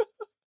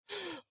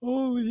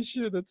 Holy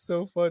shit, that's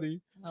so funny.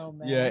 Oh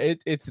man. Yeah,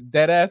 it's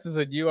dead ass is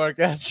a New York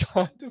ass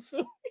John to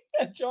Philly.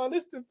 John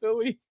is to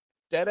Philly.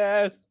 Dead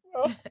ass,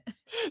 bro.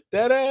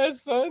 Dead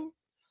ass, son.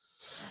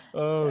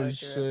 Oh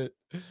shit.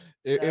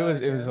 It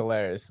was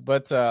hilarious.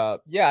 But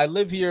yeah, I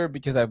live here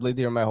because I've lived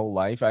here my whole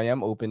life. I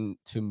am open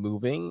to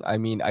moving.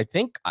 I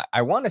think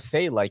I want to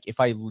say, like, if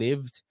I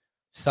lived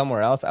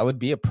somewhere else, I would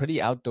be a pretty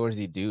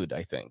outdoorsy dude,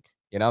 I think.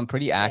 I'm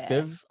pretty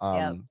active.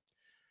 Work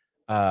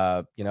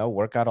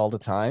out all the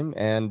time,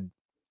 and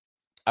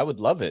I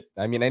would love it.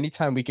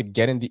 Anytime we could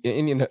get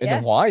in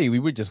Hawaii, we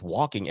were just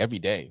walking every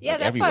day. Yeah,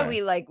 that's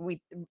everywhere. why we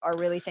are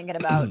really thinking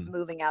about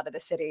moving out of the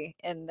city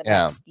in the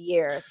next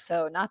year.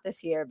 So not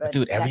this year, but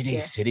dude, everyday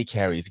city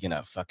carry is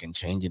gonna fucking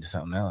change into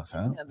something else,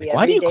 huh? Like,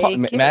 why do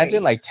you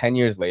imagine like 10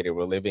 years later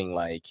we're living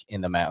like in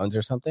the mountains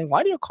or something?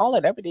 Why do you call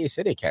it everyday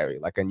city carry?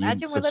 Like a new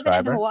subscriber? We're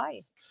living in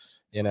Hawaii.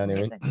 You know what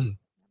I mean?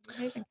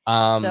 Amazing.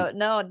 So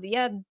no,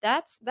 yeah,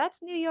 that's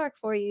New York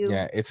for you.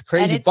 Yeah, it's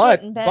crazy,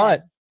 but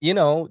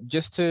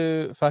just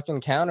to fucking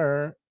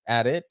counter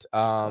at it,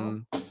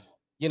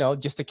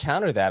 just to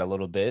counter that a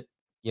little bit,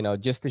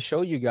 just to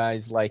show you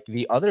guys like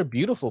the other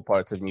beautiful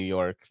parts of New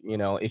York.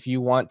 If you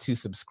want to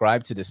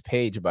subscribe to this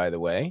page, by the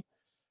way,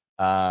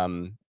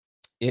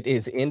 it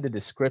is in the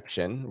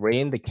description. Ray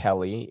and the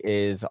Kelly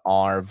is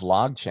our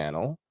vlog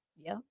channel.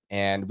 Yeah.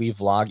 And we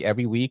vlog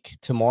every week.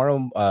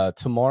 Tomorrow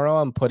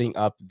I'm putting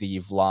up the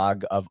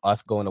vlog of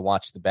us going to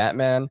watch the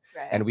Batman.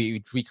 Right. And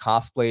we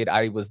cosplayed.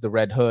 I was the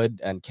Red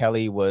Hood and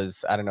Kelly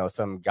was, I don't know,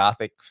 some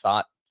gothic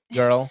thought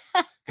girl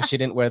because she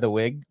didn't wear the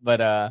wig. But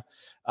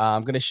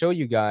I'm gonna show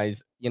you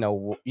guys,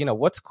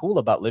 what's cool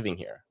about living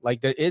here.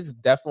 Like, there is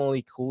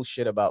definitely cool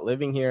shit about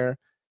living here.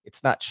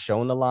 It's not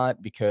shown a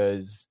lot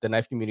because the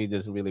knife community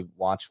doesn't really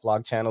watch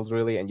vlog channels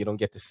really, and you don't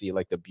get to see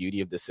like the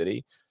beauty of the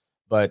city.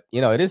 But,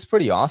 it is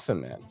pretty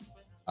awesome, man.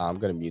 I'm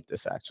going to mute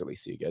this, actually,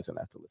 so you guys don't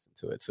have to listen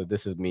to it. So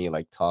this is me,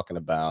 like, talking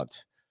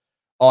about...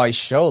 Oh, I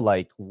show,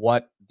 like,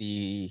 what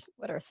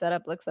our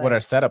setup looks like. What our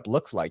setup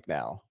looks like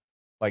now.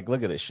 Like,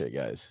 look at this shit,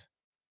 guys.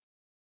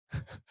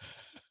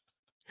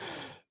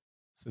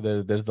 So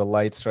there's the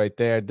lights right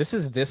there. This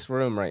is this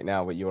room right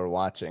now, what you are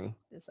watching.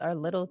 This is our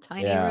little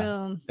tiny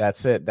room.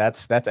 That's it.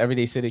 That's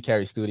Everyday City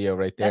Carry Studio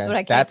right there. That's what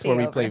I That's where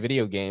we play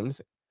video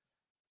games.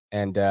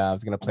 And I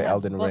was going to play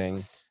Elden Ring.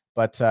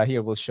 But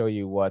here, we'll show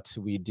you what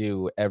we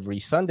do every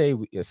Sunday.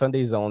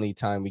 Sunday is the only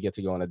time we get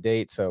to go on a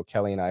date. So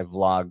Kelly and I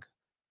vlog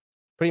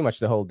pretty much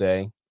the whole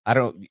day. I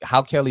don't know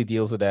how Kelly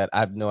deals with that. I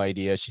have no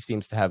idea. She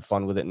seems to have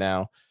fun with it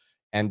now.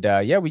 And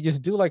yeah, we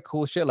just do like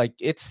cool shit. Like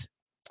it's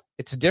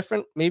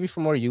different maybe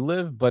from where you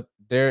live, but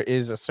there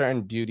is a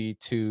certain beauty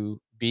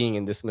to being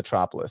in this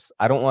metropolis.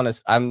 I'm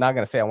not going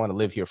to say I want to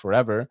live here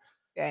forever.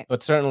 Right.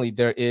 But certainly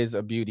there is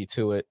a beauty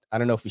to it. I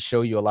don't know if we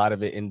show you a lot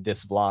of it in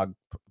this vlog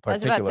I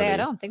was about to say, I particularly.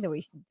 don't think that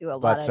we should do a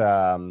lot But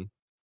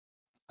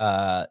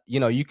of. you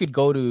know, you could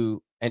go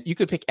to and you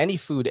could pick any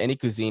food, any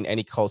cuisine,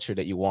 any culture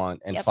that you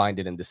want and Yep. find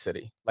it in the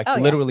city. Like Oh,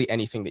 yeah. literally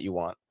anything that you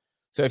want.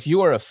 So if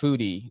you are a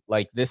foodie,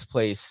 like this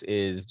place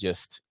is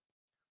just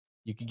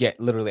you could get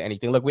literally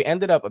anything. Look, we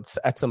ended up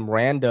at some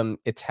random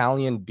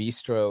Italian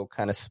bistro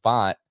kind of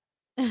spot.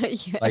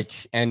 Yeah. Like,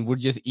 and we're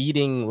just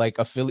eating like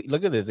a Philly.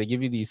 Look at this. They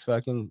give you these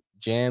fucking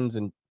jams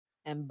and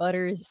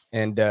butters.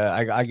 And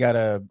I got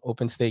a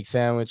open steak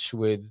sandwich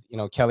with, you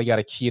know, Kelly got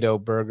a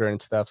keto burger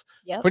and stuff.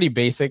 Yep. Pretty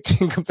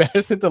basic in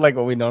comparison to like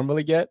what we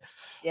normally get.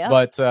 Yeah.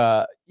 But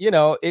you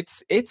know,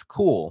 it's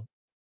cool.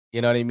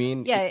 You know what I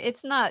mean? Yeah,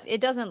 it's not. It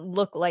doesn't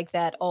look like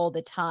that all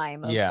the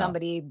time. Of Yeah.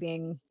 somebody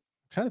being. I'm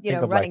trying to you think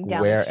know, of running like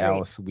down the where street.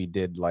 else we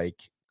did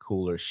like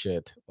cooler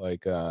shit.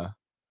 Like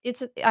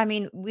It's. I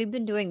mean, we've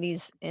been doing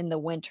these in the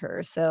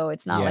winter, so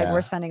it's not like Yeah.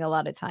 we're spending a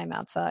lot of time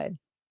outside.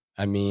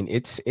 I mean,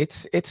 it's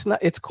not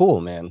it's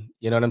cool, man.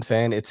 You know what I'm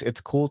saying?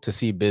 It's cool to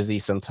see busy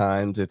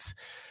sometimes. It's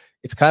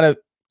kind of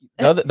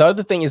the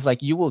other thing is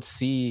like you will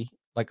see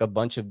like a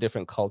bunch of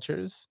different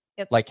cultures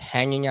Yep. like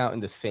hanging out in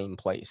the same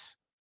place.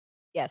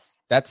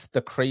 Yes. That's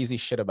the crazy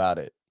shit about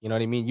it. You know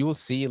what I mean? You will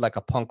see like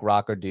a punk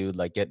rocker dude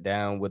like get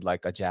down with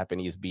like a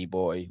Japanese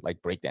b-boy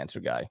like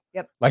breakdancer guy.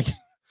 Yep. Like you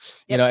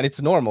Yep. know, and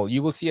it's normal.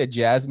 You will see a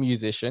jazz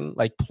musician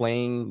like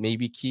playing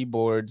maybe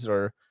keyboards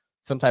or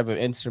some type of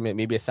instrument,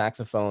 maybe a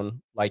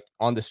saxophone, like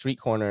on the street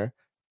corner,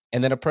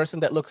 and then a person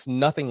that looks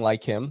nothing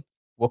like him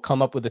will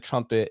come up with a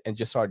trumpet and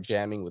just start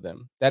jamming with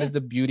him. That Yeah. is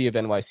the beauty of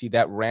NYC,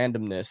 that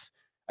randomness.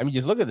 I mean,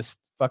 just look at this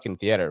fucking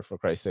theater, for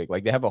Christ's sake.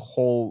 Like they have a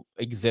whole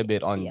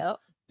exhibit on Yep.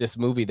 this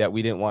movie that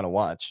we didn't want to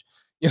watch.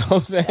 You know what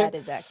I'm saying? That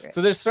is accurate.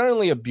 So there's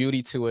certainly a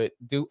beauty to it.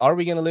 Are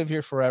we gonna live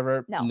here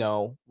forever?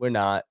 No. We're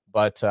not.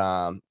 But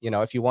you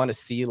know, if you want to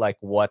see like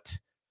what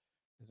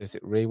is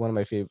it really one of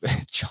my favorite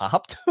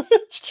Chopped?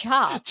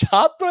 Chopped.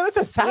 Chopped, bro. That's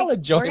a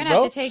salad joint, We're gonna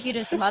bro. have to take you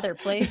to some other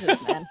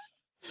places, man.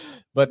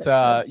 But That's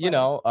so you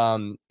know,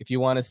 if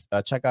you want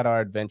to check out our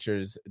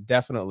adventures,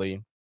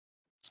 definitely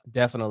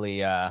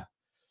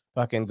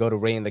fucking go to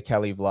Ray and the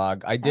Kelly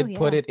vlog. I did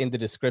put yeah. it in the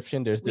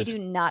description. There's We this do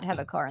not have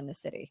a car in the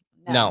city.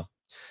 no.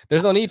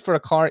 There's no need for a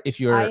car if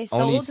you're I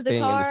only sold the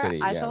staying car. in the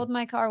city. I yeah. sold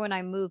my car when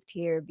I moved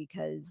here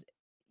because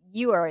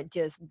you are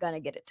just gonna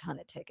get a ton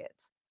of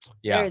tickets.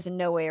 Yeah. There is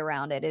no way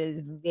around it. It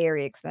is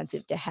very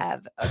expensive to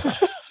have a car.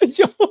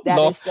 Yo, That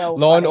Law, is so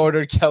Law and funny.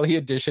 Order Kelly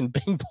edition.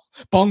 Bing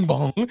bong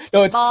bong.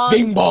 No, it's Bong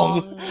bing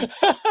bong. bong.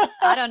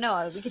 I don't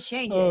know. We could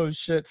change it. Oh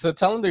shit! So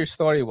tell them your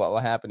story.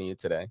 What happened to you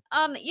today?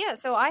 Yeah,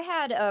 so I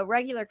had a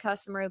regular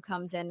customer who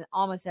comes in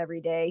almost every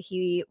day.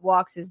 He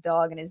walks his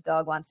dog and his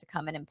dog wants to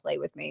come in and play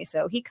with me.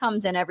 So he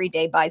comes in every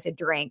day, buys a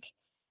drink.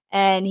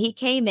 And he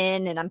came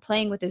in and I'm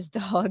playing with his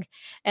dog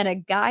and a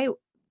guy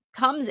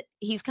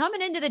he's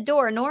coming into the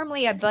door.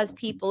 Normally I buzz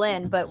people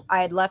in, but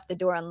I had left the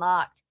door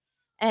unlocked.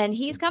 And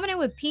he's coming in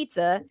with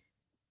pizza.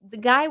 The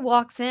guy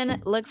walks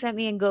in, looks at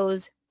me and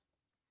goes,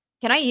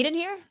 "Can I eat in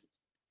here?"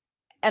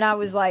 And I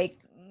was like,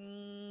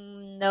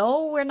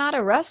 "No, we're not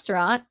a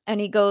restaurant."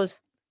 And he goes,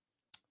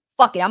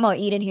 "Fuck it, I'm gonna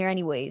eat in here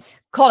anyways.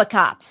 Call the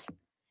cops."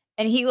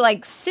 And he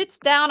like sits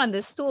down on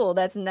the stool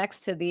that's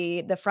next to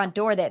the front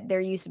door that there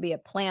used to be a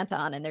plant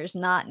on and there's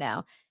not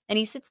now. And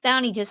he sits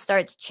down, he just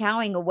starts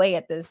chowing away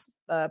at this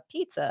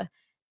pizza.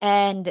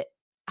 And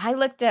I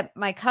looked at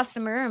my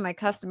customer and my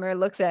customer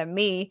looks at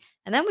me.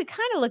 And then we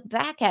kind of look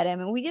back at him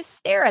and we just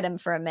stare at him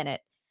for a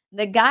minute.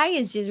 The guy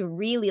is just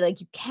really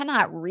like, you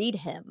cannot read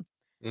him.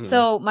 Mhm.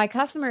 So my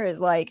customer is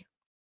like,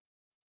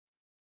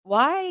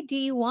 "Why do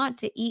you want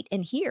to eat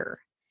in here?"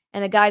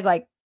 And the guy's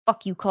like,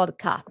 "Fuck you, call the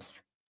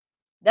cops."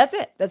 That's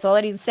it. That's all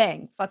that he's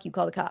saying. "Fuck you,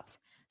 call the cops."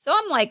 So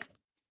I'm like,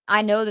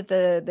 I know that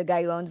the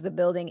guy who owns the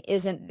building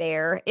isn't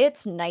there.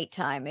 It's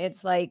nighttime.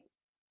 It's like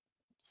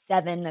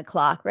 7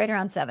 o'clock, right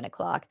around 7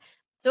 o'clock.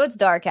 So it's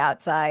dark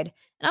outside.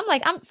 And I'm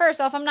like,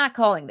 first off, I'm not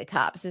calling the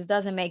cops. This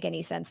doesn't make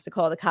any sense to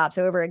call the cops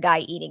over a guy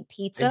eating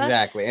pizza.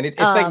 Exactly, and it's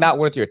like not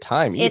worth your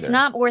time either. It's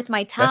not worth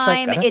my That's like,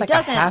 time. that's It like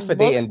doesn't a half a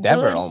day look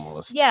endeavor good.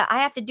 almost. Yeah, I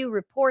have to do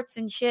reports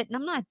and shit, and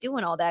I'm not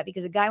doing all that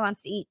because a guy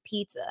wants to eat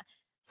pizza.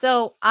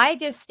 So I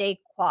just stay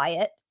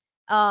quiet.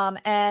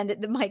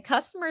 And my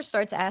customer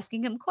starts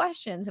asking him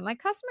questions, and my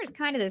customer is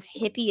kind of this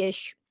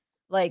hippie-ish,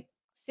 like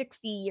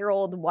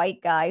 60-year-old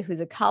white guy who's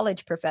a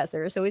college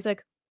professor. So he's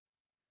like,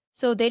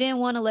 "So they didn't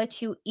want to let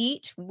you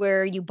eat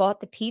where you bought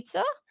the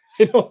pizza?"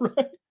 You know,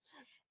 right?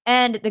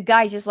 And the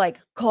guy's just like,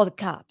 "Call the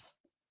cops."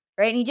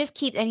 Right. And he's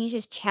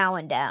just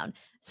chowing down.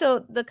 So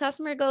the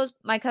customer goes,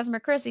 my customer,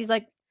 Chris, he's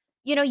like,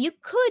 "You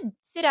could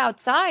sit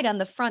outside on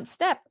the front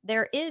step.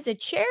 There is a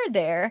chair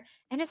there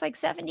and it's like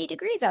 70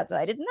 degrees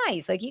outside. It's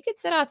nice. Like you could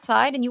sit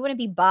outside and you wouldn't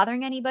be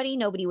bothering anybody.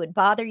 Nobody would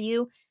bother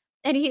you."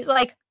 And he's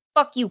like,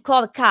 "Fuck you,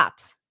 call the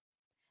cops."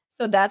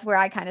 So that's where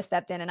I kind of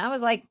stepped in and I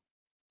was like,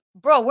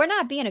 "Bro, we're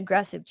not being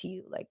aggressive to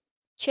you. Like,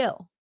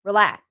 chill,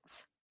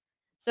 relax."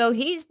 So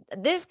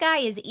this guy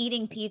is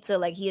eating pizza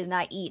like he has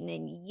not eaten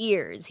in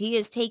years. He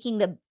is taking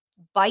the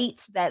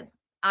bites that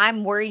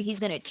I'm worried he's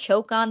going to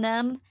choke on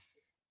them.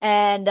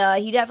 And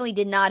he definitely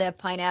did not have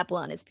pineapple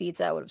on his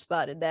pizza. I would have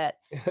spotted that.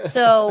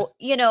 So,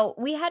 you know,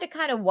 we had to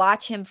kind of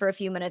watch him for a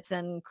few minutes,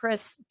 and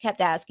Chris kept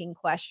asking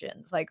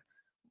questions like,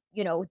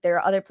 you know, there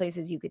are other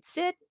places you could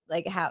sit.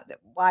 Like,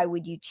 why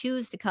would you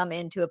choose to come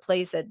into a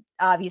place that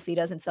obviously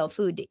doesn't sell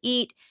food to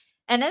eat?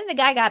 And then the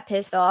guy got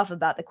pissed off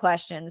about the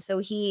questions. So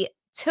he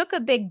took a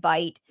big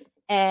bite,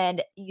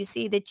 and you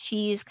see the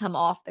cheese come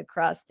off the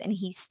crust, and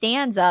he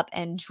stands up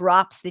and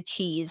drops the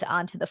cheese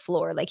onto the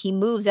floor. Like, he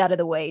moves out of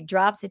the way,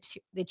 drops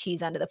the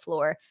cheese onto the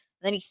floor.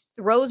 Then he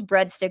throws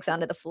breadsticks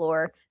onto the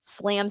floor,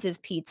 slams his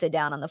pizza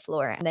down on the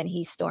floor, and then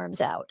he storms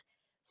out.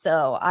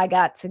 So I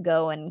got to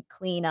go and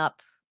clean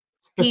up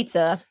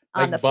pizza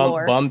on Like the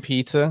floor. Bum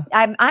pizza.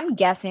 I'm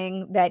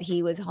guessing that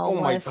he was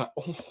homeless. Oh my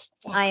god! Oh,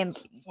 fuck. I am.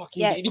 Fuck,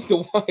 Yeah. he's eating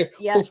the wire.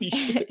 Yeah. Holy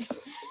shit!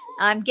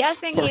 I'm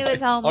guessing he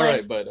was All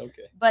homeless. right, bud.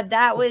 Okay. But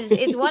that was,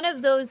 it's one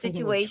of those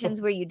situations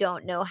where you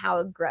don't know how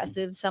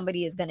aggressive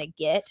somebody is going to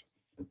get.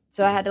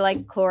 So I had to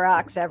like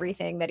Clorox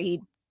everything that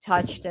he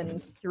touched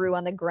and threw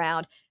on the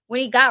ground. When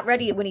he got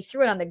ready, when he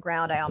threw it on the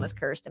ground, I almost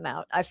cursed him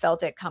out. I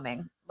felt it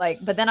coming. Like,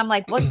 but then I'm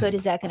like, what good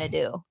is that going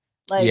to do?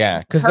 Like,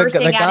 Yeah, because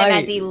cursing the at him guy,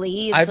 as he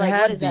leaves. I've Like, what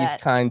had is these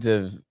that? kinds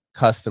of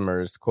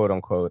customers, quote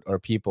unquote, or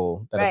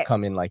people that Right. have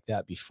come in like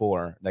that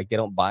before. Like they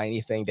don't buy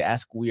anything, they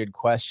ask weird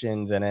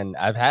questions, and then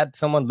I've had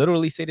someone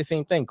literally say the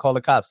same thing, call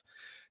the cops,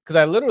 because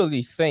I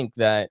literally think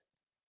that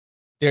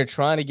they're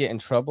trying to get in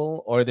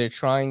trouble, or they're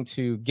trying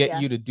to get Yeah.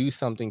 you to do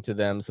something to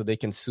them so they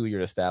can sue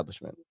your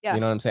establishment. Yeah. You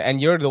know what I'm saying?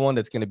 And you're the one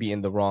that's going to be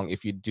in the wrong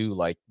if you do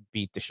like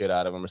beat the shit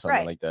out of them or something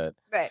Right. like that.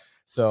 Right.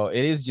 So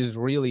it is just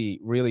really,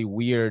 really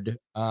weird.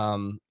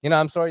 You know,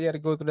 I'm sorry you had to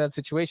go through that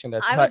situation.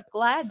 I was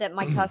glad that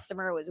my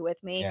customer was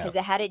with me, Yeah. because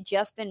had it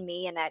just been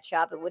me in that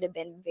shop, it would have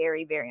been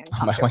very, very my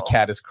uncomfortable.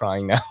 cat is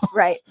crying now.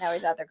 Right. Now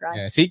he's out there crying.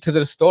 Yeah, see, because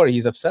of the story,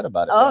 he's upset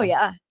about it. Oh, bro.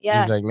 yeah.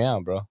 Yeah. He's like,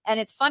 meow, bro. And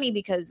it's funny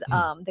because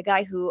the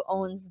guy who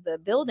owns the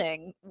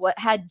building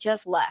had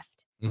just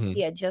left. Mhm.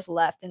 He had just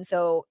left. And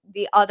so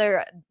the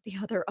other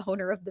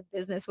owner of the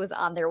business was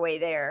on their way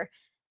there.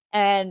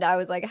 And I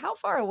was like, how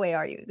far away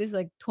are you? This is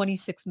like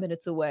 26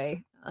 minutes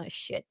away. Oh,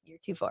 shit, you're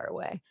too far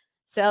away.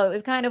 So it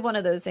was kind of one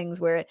of those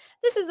things where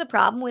this is the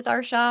problem with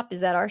our shop,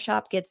 is that our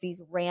shop gets these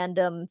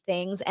random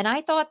things. And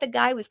I thought the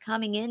guy was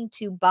coming in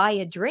to buy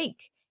a drink.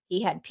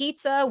 He had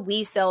pizza.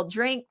 We sell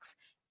drinks.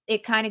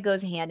 It kind of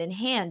goes hand in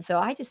hand. So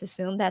I just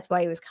assumed that's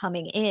why he was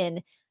coming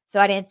in.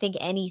 So I didn't think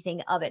anything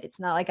of it. It's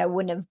not like I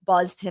wouldn't have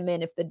buzzed him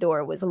in if the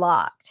door was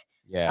locked.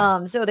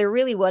 Yeah. So there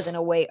really wasn't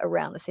a way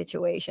around the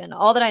situation.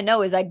 All that I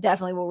know is I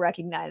definitely will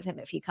recognize him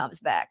if he comes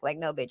back. Like,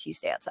 no, bitch, you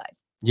stay outside.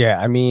 Yeah.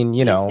 I mean,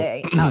 you know,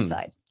 stay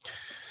outside.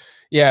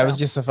 yeah, it was So.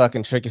 just a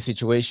fucking tricky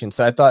situation.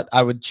 So I thought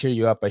I would cheer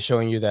you up by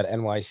showing you that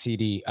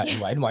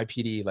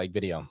NYPD like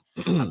video.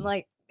 I'm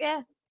like,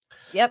 yeah,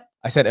 yep.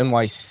 I said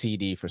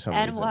NYCD for some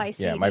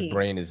reason. Yeah, my NYCD.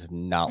 brain is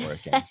not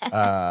working.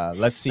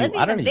 Let's see. Let's see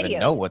I don't some even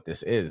know videos. what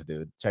this is,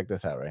 dude. Check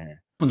this out right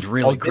here. One's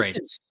really this crazy.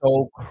 is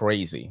so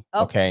crazy.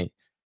 Oh. Okay.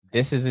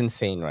 This is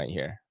insane right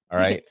here. All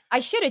right. I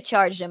should have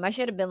charged him. I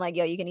should have been like,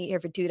 yo, you can eat here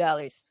for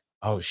 $2.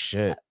 Oh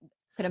shit.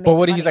 Could have. But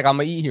what he's like, I'm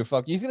gonna eat here.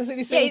 Fuck. He's gonna say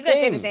the same Yeah, he's thing.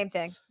 gonna say the same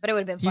thing, but it would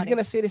have been He's funny.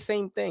 gonna say the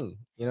same thing.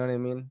 You know what I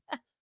mean?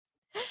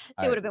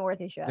 It would have been worth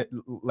a shot.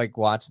 Like,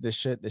 watch this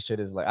shit. This shit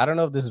is like, I don't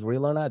know if this is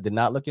real or not. Did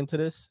not look into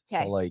this.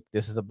 Okay. So like,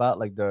 this is about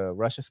like the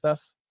Russia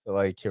stuff. So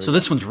like, here we So go.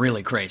 this one's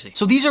really crazy.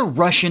 So these are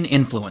Russian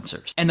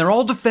influencers, and they're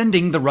all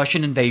defending the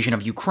Russian invasion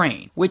of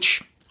Ukraine,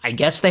 which I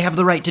guess they have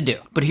the right to do.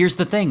 But here's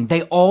the thing,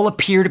 they all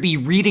appear to be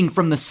reading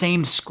from the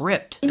same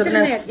script.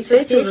 Интернет и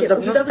соцсети уже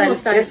давно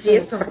стали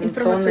средством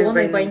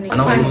информационной войны.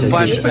 Во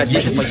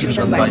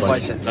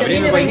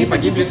время войны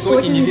погибли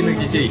сотни невинных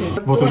детей.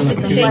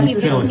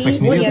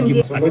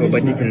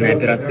 Освободительная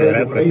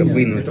операция РФ – это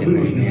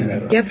вынужденная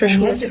мера. Я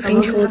прошу вас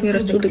сохранить холодный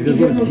рассудок и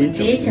вернуть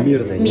детям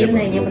мирное небо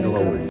над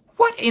головой.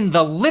 What in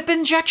the lip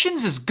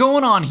injections is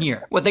going on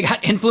here? What, they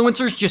got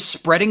influencers just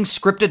spreading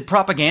scripted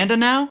propaganda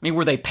now? I mean,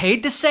 were they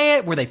paid to say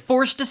it? Were they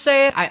forced to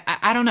say it?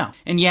 I don't know.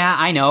 And yeah,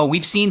 I know,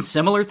 we've seen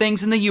similar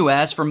things in the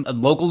US from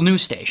local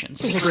news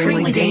stations.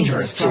 Extremely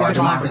dangerous to our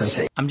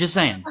democracy. I'm just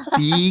saying,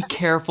 be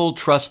careful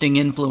trusting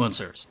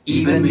influencers.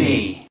 Even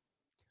me.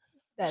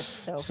 That's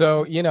so.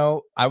 So, you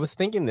know, I was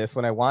thinking this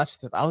when I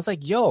watched this. I was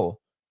like, yo,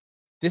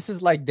 this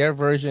is like their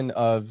version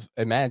of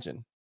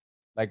Imagine,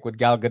 like with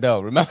Gal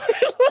Gadot. Remember?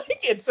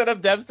 Like, instead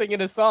of them singing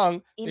a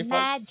song, they fuck-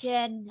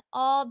 Imagine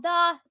all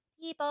the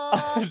people.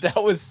 that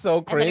was so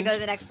And then cringe. it goes to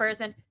the next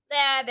person.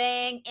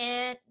 Living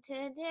in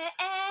today.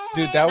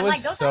 Dude, that I'm was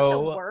like, those aren't the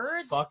so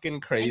words.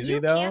 fucking crazy you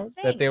though can't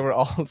that they sing. were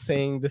all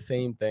saying the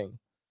same thing.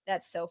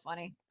 That's so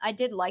funny. I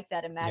did like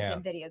that Imagine Yeah.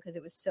 video because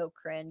it was so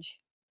cringe.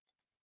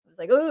 It was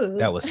like, ooh.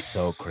 That was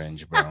so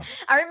cringe, bro.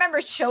 I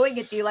remember showing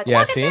it to you, like, Yeah,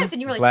 look see, at this,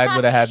 and you were like, Vlad stop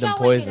would have had them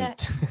showing me poisoned.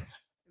 that.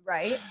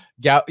 Right?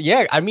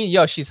 Yeah, I mean,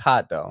 yo, she's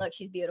hot though. Look,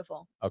 she's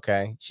beautiful.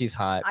 Okay, she's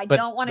hot. I but-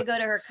 don't want to but- go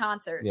to her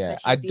concert. Yeah,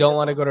 but she's I don't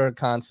want to beautiful. go to her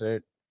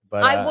concert,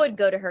 but I would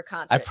go to her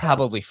concert. I though.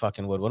 probably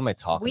fucking would. What am I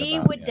talking about? We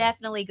would Yeah.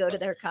 definitely go to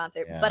their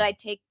concert, but Yeah. I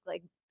take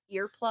like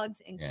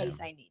earplugs in Yeah. case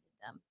I needed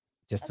them.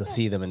 just to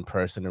see them in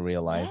person in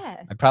real life.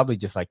 Yeah. I'd probably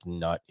just like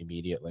nut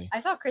immediately.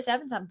 I saw Chris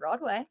Evans on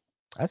Broadway.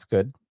 That's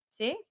good.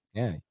 See?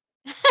 Yeah.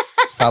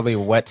 It's probably a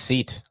wet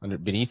seat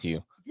beneath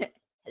you.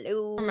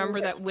 Hello. Remember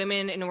that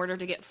women, in order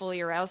to get fully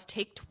aroused,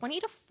 take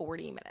 20 to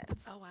 40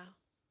 minutes. Oh, wow.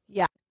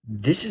 Yeah.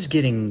 This is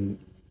getting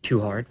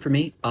too hard for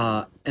me.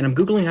 And I'm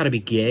Googling how to be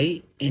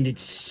gay, and it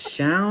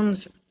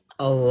sounds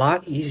a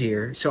lot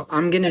easier. So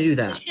I'm going to do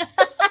that.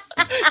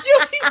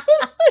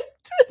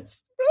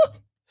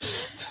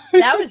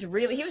 That was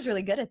really, he was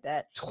really good at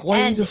that.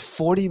 20 to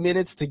 40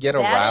 minutes to get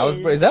that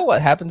aroused, bro. Is that what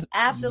happens?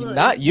 Absolutely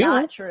Not you.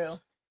 Not true.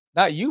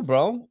 Not you,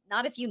 bro.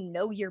 Not if you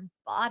know your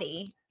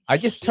body. I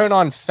just turn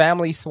on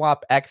Family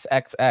Swap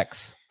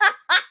XXX.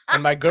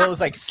 And my girl is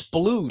like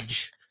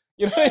splooge.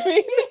 You know what I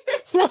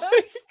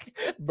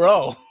mean?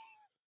 Bro,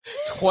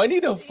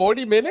 20 to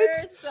 40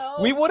 minutes? So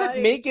we wouldn't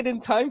funny. make it in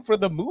time for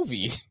the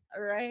movie.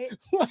 Right?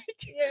 Like,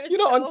 You're you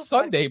know, so on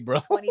Sunday, bro.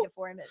 20 to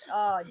 40 minutes.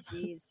 Oh,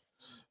 jeez.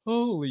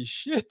 Holy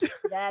shit.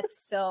 That's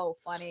so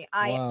funny.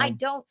 I Wow.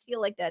 don't feel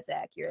like that's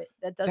accurate.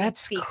 That doesn't That's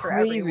speak for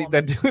crazy. everyone.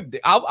 That dude,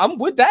 I'm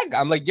with that guy.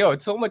 I'm like, yo,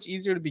 it's so much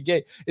easier to be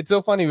gay. It's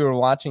so funny. We were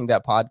watching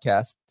that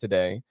podcast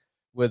today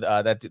with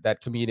that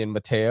comedian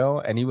Mateo,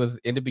 and he was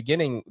in the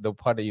beginning, the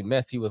part that you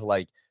missed, he was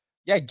like,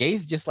 yeah,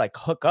 gays just like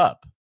hook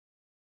up.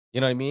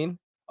 You know what I mean?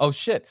 Oh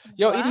shit.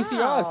 Yo, EDC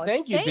Oz,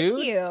 thank you, dude.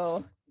 Thank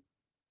you.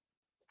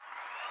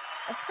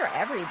 That's for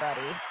everybody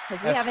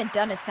because we That's- haven't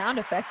done a sound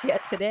effect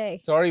yet today.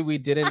 Sorry, we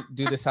didn't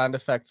do the sound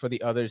effect for the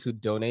others who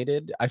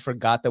donated. I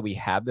forgot that we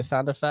have the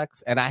sound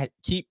effects, and I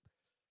keep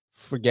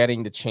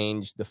forgetting to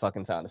change the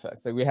fucking sound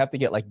effects. Like we have to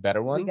get like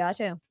better ones. We got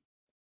to.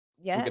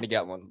 Yeah. We're gonna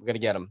get one. We're gonna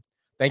get them.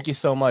 Thank you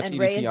so much, And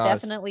Ray is EDC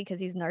Oz, definitely, because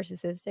he's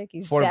narcissistic.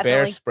 He's for bear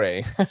definitely,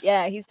 spray.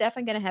 yeah, he's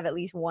definitely gonna have at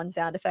least one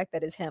sound effect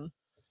that is him.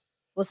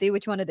 We'll see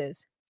which one it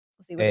is.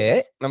 We'll see what it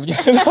is. I'm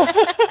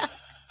kidding.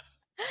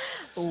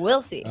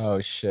 We'll see. Oh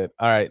shit!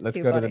 All right, let's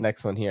Too go to the funny.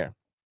 next one here.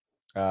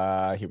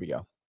 Here we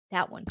go.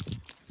 That one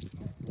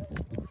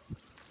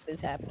is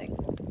happening.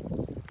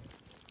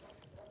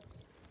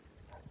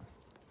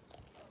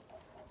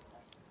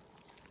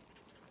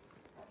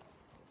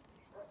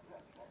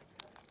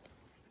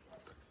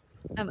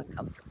 I'm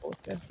uncomfortable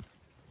with this.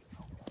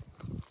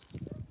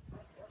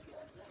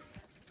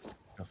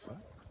 The fuck?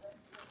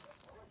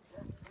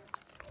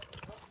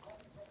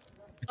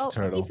 It's Oh,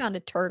 turtle. he found a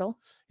turtle.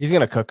 He's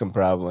gonna cook him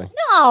probably.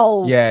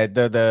 No. Yeah,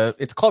 the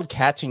it's called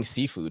Catching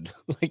Seafood,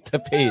 like the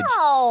page.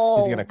 No.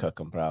 He's gonna cook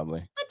him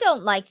probably. I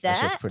don't like That's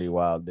just that. pretty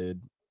wild,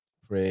 dude.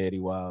 Pretty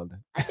wild.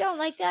 I don't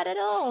like that at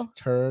all.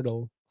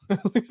 Turtle.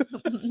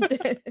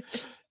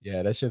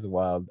 Yeah, that's just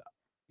wild.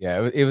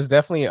 Yeah, it was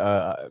definitely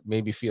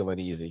made me feel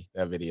uneasy,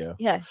 that video.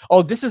 Yeah.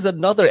 Oh, this is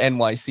another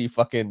NYC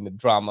fucking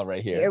drama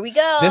right here. Here we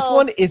go. This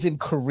one is in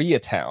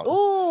Koreatown.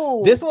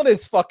 Ooh. This one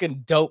is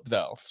fucking dope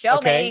though. Show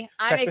okay? me.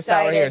 I'm Check this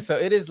out right here. excited.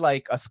 So it is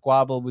like a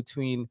squabble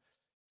between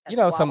A you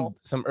know squabble.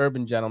 some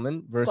urban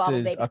gentleman Squabble,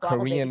 versus baby, a squabble,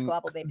 baby, Korean.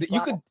 squabble, baby, You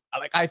could squabble.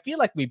 like I feel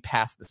like we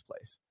passed this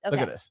place. Look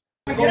Okay. at this.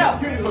 Get up!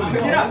 Get up!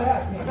 Get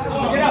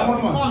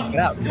up! Get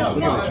out.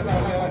 Look at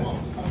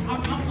this.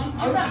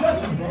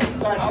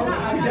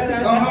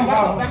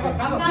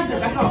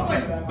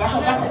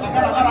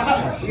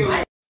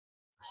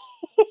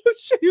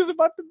 Shit, he was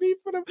about to beef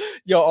with him.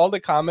 Yo, all the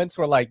comments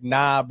were like,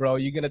 nah, bro,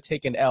 you're gonna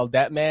take an L.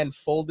 That man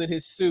folded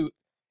his suit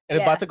and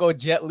Yeah. about to go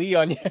Jet Li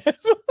on you.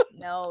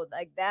 No,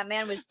 like that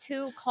man was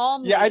too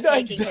calmly Yeah, I know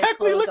taking his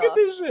exactly. clothes Look at off.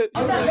 this shit.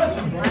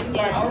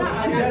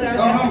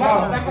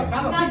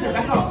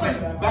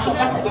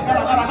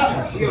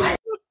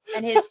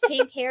 And his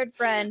pink-haired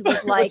friend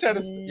was like, Trying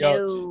to- yo,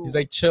 no. he's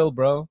like, chill,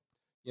 bro.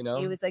 You know?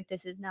 He was like,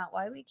 this is not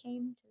why we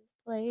came to this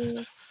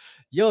place.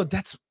 Yo,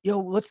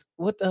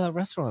 what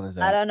restaurant is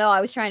that? I don't know. I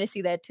was trying to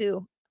see that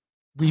too.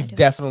 We've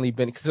definitely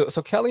been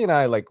so Kelly and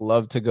I like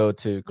love to go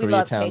to We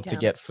love Koreatown to K-Town.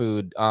 get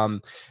food.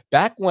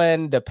 Back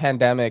when the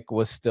pandemic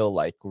was still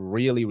like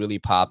really, really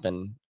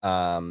popping,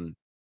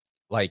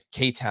 like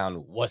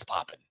K-Town was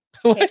popping.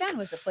 K-Town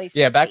was the place.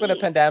 Yeah, to back when the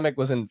be. pandemic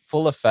was in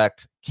full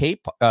effect,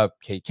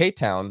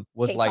 K-Town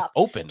was like K-pop.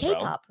 open, bro.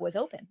 K-pop was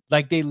open.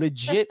 Like they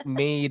legit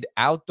made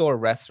outdoor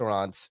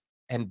restaurants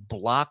and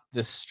blocked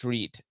the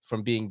street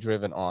from being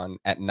driven on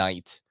at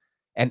night.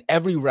 And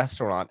every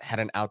restaurant had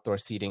an outdoor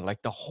seating,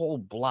 like the whole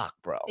block,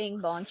 bro.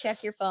 Bing bong,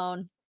 check your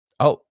phone.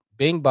 Oh,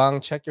 Bing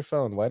Bong, check your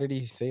phone. Why did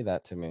he say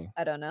that to me?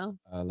 I don't know.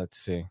 Let's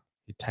see.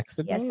 He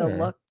texted Yeah, me. so or-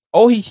 look.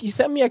 Oh, he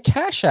sent me a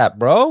Cash App,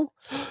 bro.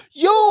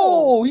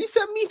 Yo, he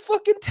sent me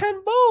fucking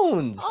 10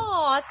 bones.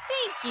 Oh,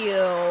 thank you.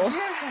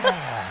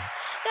 Yeah.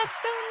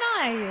 That's so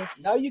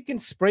nice. Now you can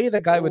spray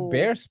the guy with Ooh.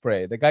 bear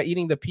spray, the guy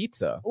eating the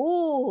pizza.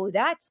 Ooh,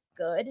 that's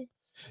good.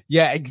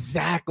 Yeah,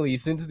 exactly.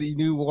 Since the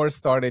new war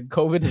started,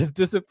 COVID has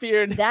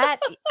disappeared. That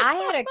I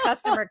had a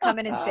customer come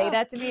in and say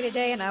that to me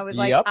today, and I was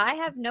like, Yep. I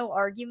have no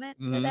argument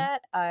to Mhm.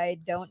 that. I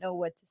don't know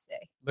what to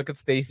say. Look at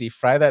Stacy.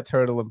 Fry that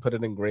turtle and put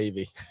it in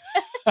gravy.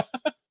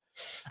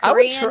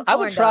 Korean I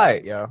would corn try it,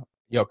 dogs. yo.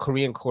 Yo,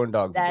 Korean corn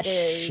dogs. That That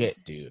is is shit,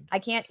 dude. I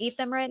can't eat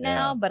them right Yeah.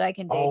 now, but I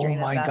can Oh daydream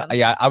my about god. them.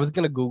 Yeah, I was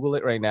gonna Google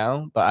it right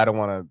now, but I don't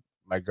want to.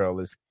 My girl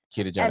is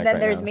ketogenic. And then right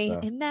there's now, me. so.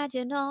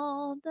 Imagine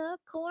all the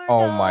corn.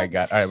 Oh my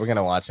dogs. god! All right, we're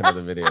gonna watch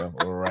another video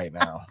right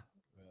now.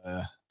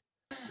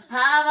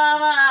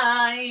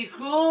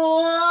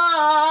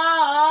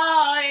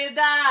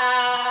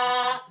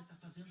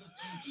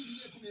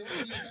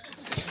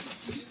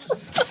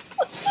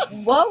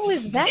 What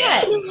was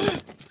that?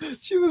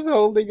 She was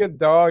holding a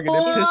dog and it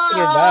pissed in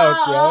her mouth,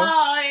 bro.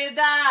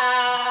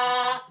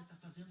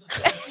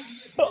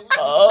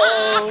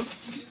 Oh.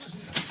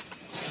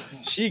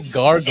 She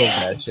gargled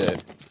that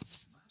shit.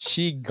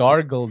 She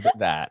gargled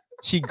that.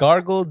 She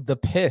gargled the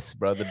piss,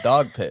 bro. The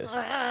dog piss.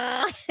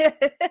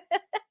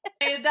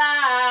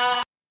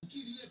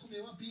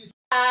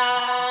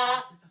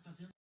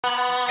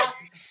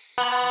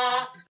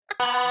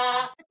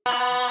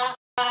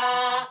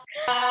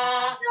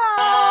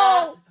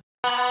 No!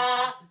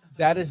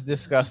 That is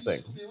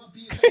disgusting.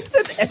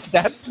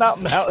 That's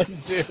not Mountain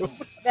Dew.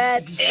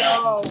 That's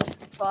so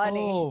funny.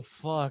 Oh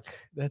fuck,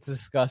 that's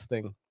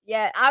disgusting.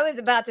 Yeah, I was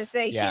about to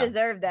say Yeah. she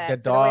deserved that. The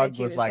for the way dog that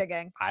she was like,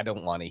 singing. I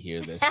don't want to hear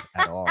this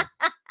at all.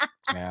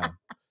 Yeah,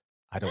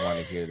 I don't want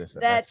to hear this.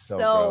 That's so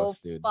gross,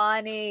 dude.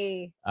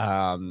 funny.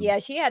 Yeah, Yeah,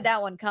 she had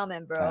that one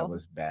coming, bro. that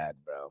was bad,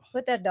 bro.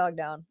 Put that dog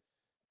down.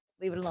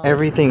 Leave it alone.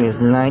 Everything is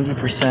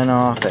 90%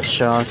 off at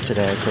Shaw's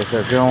today because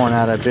they're going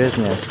out of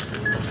business.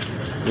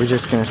 We're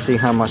just going to see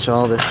how much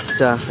all this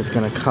stuff is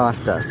going to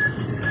cost us.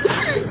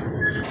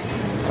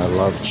 I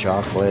love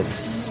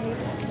chocolates.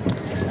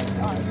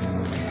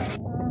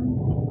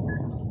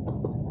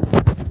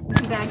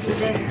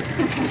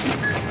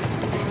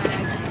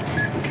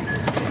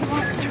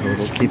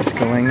 Total keeps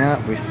going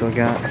up. We still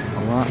got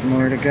a lot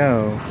more to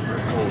go.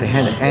 They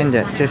had to end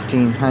at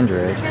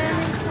 1,500. We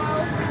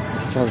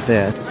still have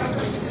this.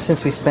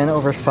 Since we spent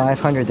over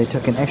 500, they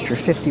took an extra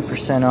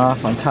 50%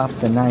 off on top of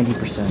the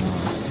 90%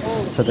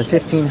 off. So the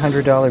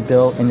 $1,500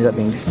 bill ended up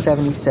being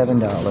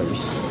 $77.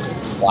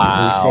 Wow.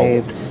 So we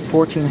saved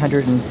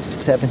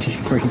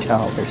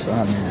 $1,473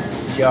 on that.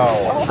 Yo,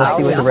 let's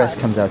see what the rest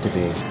comes out to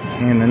be.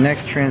 And the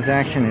next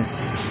transaction is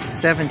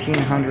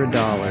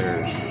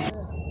 $1,700.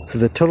 So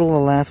the total of the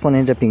last one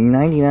ended up being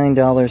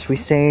 $99. We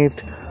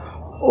saved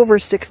over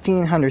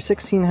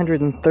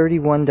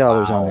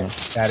 $1,631 on it.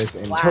 That is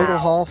insane. Total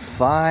haul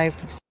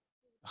 5.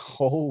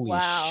 Holy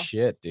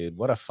shit, dude!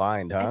 What a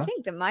find, huh? I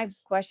think that my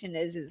question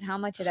is how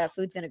much of that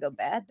food's gonna go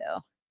bad though?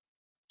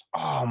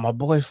 Oh, my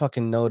boy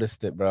fucking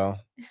noticed it, bro.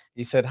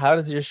 He said, "How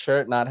does your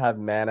shirt not have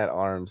Man at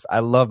Arms?" I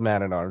love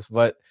Man at Arms,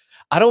 but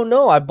I don't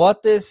know. I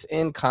bought this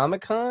in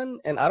Comic-Con,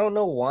 and I don't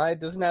know why it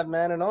doesn't have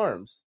Man at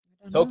Arms.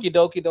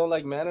 Tokidoki don't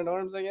like Man at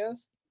Arms, I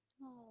guess.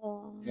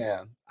 Oh.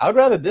 Yeah, I would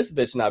rather this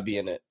bitch not be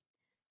in it.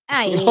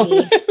 I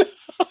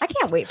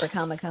can't wait for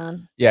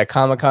Comic-Con. Yeah,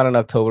 Comic-Con in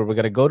October. We're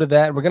gonna go to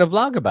that. We're gonna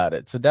vlog about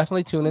it. So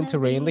definitely tune into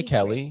Ray and the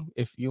Kelly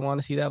if you want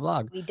to see that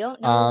vlog. We don't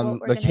know. What we're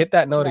look, gonna hit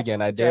that note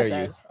again. I dare dress you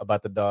as.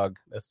 about the dog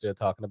that's they're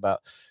talking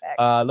about.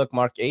 Look,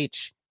 Mark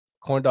H.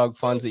 Corn dog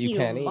funds that you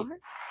can't eat. Mark.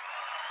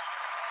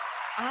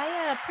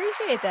 I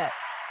appreciate that.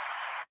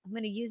 I'm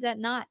gonna use that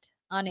knot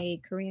on a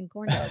Korean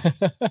corn dog.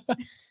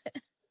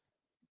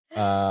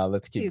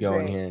 Let's keep Too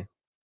going great. here.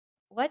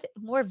 What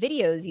more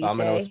videos you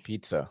Domino's say?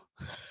 Pizza.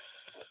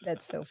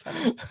 That's so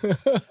funny.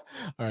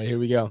 All right, here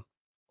we go.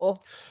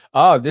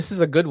 Oh, this is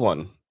a good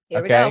one. Here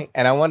we Okay, go.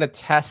 and I want to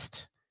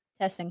test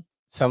Testing.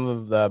 some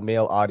of the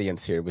male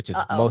audience here, which is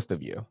Uh-oh. most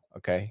of you.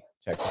 Okay,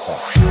 check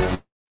this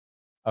out.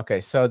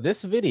 Okay, so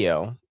this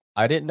video,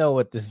 I didn't know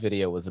what this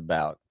video was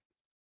about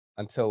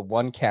until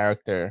one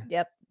character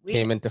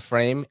came into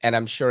frame, and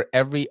I'm sure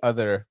every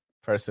other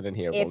person in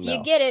here will If know.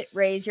 you get it,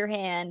 raise your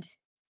hand.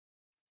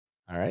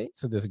 All right,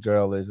 so this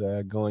girl is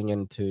going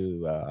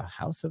into a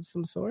house of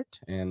some sort,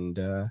 and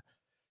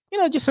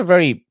just a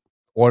very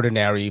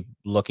ordinary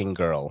looking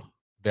girl,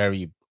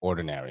 very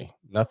ordinary,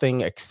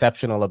 nothing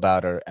exceptional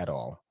about her at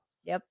all.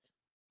 Yep.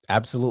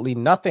 Absolutely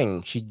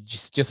nothing.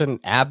 She's just an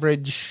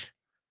average.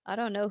 I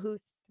don't know who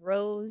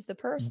throws the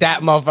person.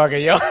 That motherfucker,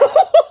 yo.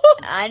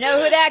 I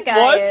know who that guy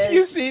Once is.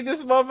 you see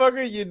this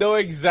motherfucker, you know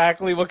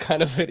exactly what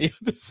kind of video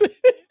this is.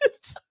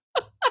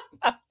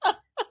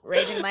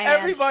 Raising my hand.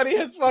 Everybody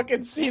has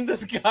fucking seen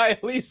this guy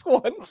at least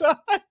one time.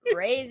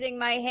 Raising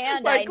my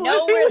hand. Like, I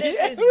know where this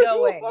is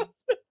going.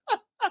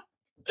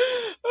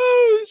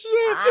 Oh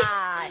shit.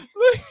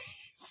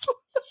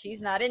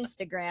 She's not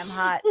Instagram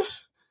hot.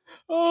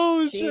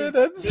 Oh She's shit.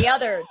 That's the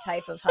other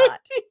type of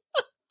hot.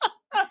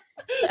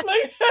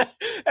 like,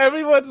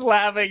 everyone's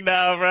laughing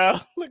now, bro.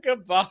 Look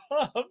at Bob.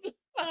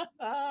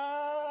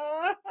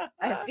 I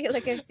feel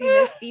like I've seen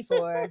this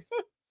before.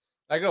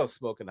 That girl's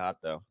smoking hot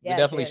though. Yeah, You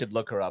definitely she is. should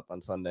look her up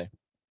on Sunday.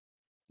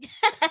 You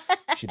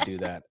should do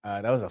that.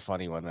 That was a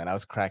funny one, man. I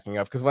was cracking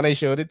up because when I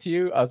showed it to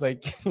you, I was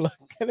like, look.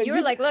 You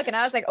were like, look, and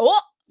I was like, oh.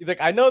 He's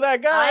like, I know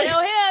that guy. I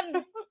know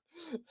him.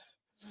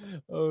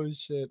 Oh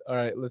shit. All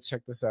right, let's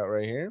check this out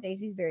right here.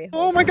 Stacey's very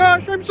Oh my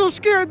gosh, I'm so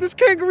scared. This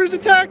kangaroo's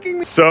attacking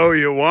me. So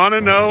you want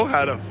to know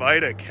how to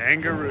fight a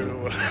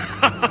kangaroo?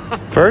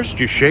 First,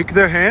 you shake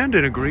their hand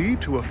and agree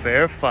to a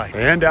fair fight.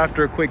 And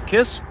after a quick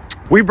kiss,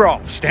 we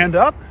brawl. Stand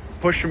up,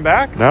 push them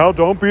back. Now,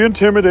 don't be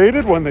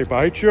intimidated when they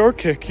bite you or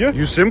kick you.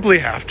 You simply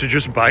have to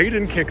just bite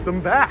and kick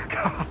them back.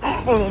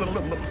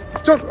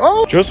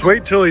 Oh, just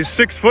wait till he's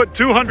 6 foot,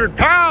 200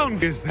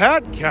 pounds. Is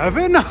that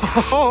Kevin?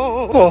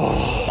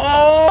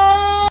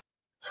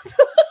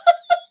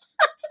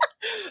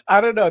 I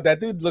don't know. That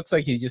dude looks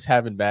like he's just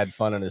having bad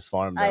fun on his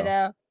farm,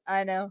 though.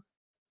 I know.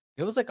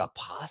 There was like a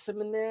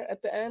possum in there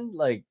at the end.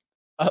 Like,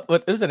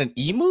 what is it, an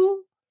emu?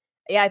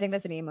 Yeah, I think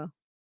that's an emu.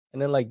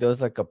 And then, like, there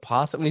was like a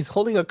possum, and he's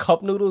holding a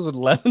cup noodles with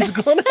lemons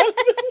growing out of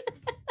it.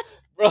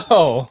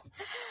 Bro.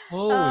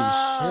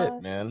 Holy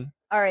shit, man.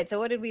 All right, so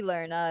what did we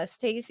learn?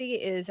 Stacy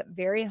is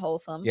very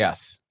wholesome.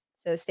 Yes.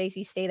 So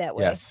Stacy, stay that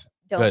way. Yes.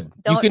 Good.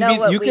 You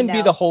can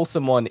be the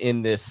wholesome one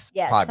in this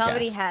podcast.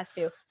 Somebody has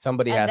to.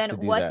 Somebody has to do that.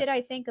 And then what did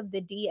I think of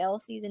the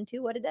DL season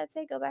 2? What did that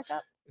say? Go back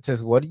up. It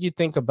says, what did you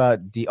think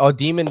about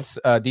Demon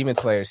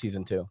Slayer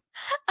season 2?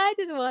 I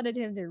just wanted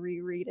him to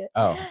reread it.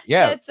 Oh,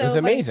 yeah. It was funny.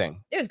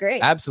 amazing. It was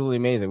great. Absolutely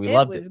amazing. We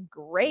loved it. It was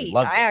great.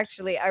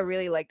 I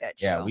really like that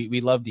show. Yeah,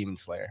 we love Demon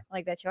Slayer. I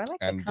like that show. I like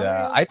and the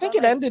color. I think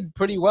it ended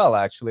pretty well,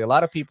 actually. A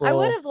lot of people. I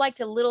would have liked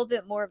a little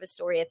bit more of a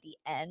story at the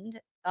end.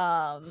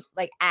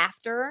 Like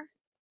after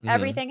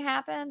everything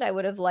happened, I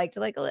would have liked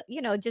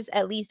just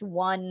at least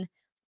one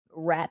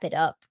wrap it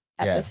up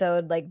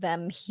episode, like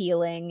them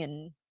healing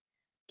and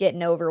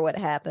getting over what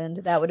happened.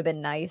 That would have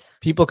been nice.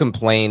 People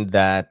complained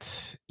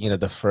that,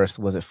 the first,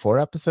 was it 4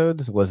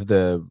 episodes? Was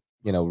the,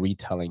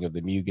 retelling of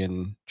the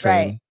Mugen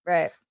train.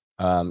 Right.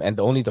 And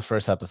only the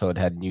first episode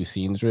had new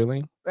scenes,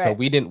 really. Right. So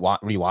we didn't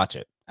rewatch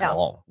it at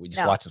all. We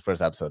just watched the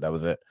first episode. That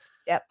was it.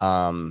 Yep.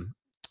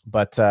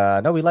 But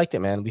no, we liked it,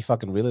 man. We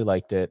fucking really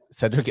liked it.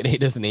 Cedric and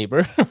Ada's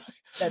neighbor.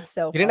 That's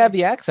so He didn't have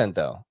the accent,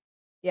 though.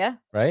 Yeah.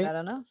 Right? I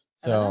don't know.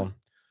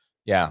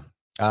 Yeah.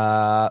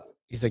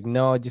 He's like,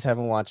 no, I just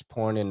haven't watched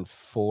porn in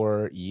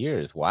 4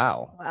 years.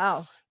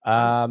 Wow.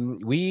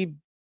 We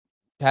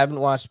haven't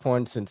watched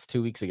porn since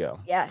 2 weeks ago.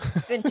 Yeah,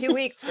 it's been 2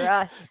 weeks for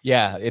us.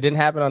 Yeah, it didn't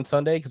happen on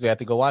Sunday because we had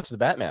to go watch the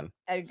Batman.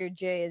 Edgar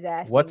J is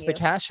asking What's the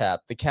Cash App?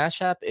 The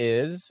Cash App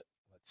is,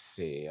 let's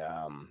see,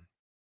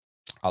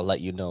 I'll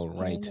let you know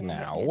right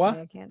now.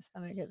 I can't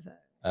stomach it.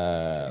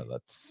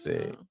 Let's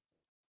see.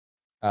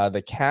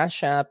 The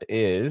Cash App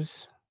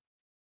is...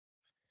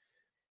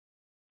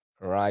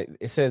 Right.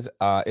 It says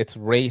it's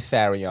Ray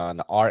Sarion,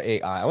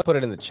 R-A-I. I'm gonna put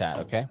it in the chat,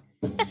 okay?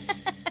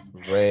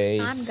 Ray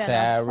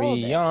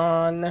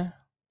Sarion.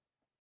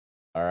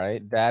 All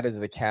right. That is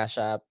the Cash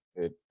App.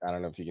 I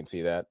don't know if you can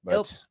see that,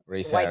 but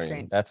Ray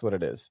Sarion. That's what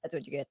it is. That's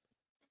what you get.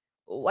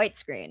 White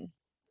screen.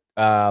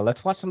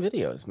 Let's watch some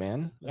videos,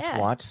 man. Let's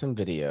watch some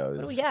videos.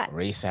 What do we got?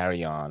 Ray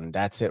Sarion.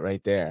 That's it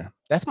right there.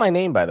 That's my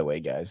name, by the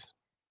way, guys.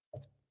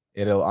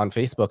 On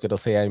Facebook, it'll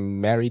say I'm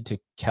married to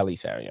Kelly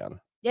Sarion.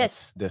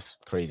 Yes. This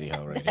crazy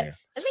hoe right here.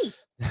 That's me.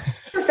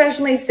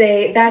 Professionally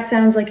say that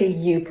sounds like a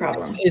you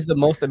problem. This is the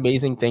most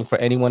amazing thing for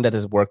anyone that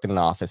has worked in an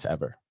office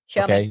ever.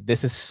 Show me.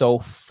 This is so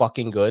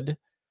fucking good.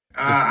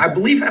 I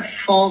believe that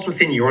falls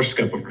within your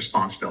scope of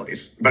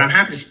responsibilities, but I'm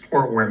happy to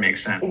support where it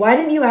makes sense. Why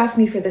didn't you ask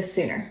me for this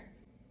sooner?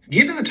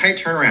 Given the tight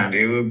turnaround,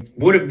 it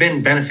would have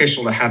been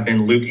beneficial to have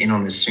been looped in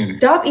on this sooner.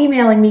 Stop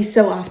emailing me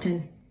so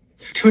often.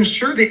 To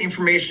ensure that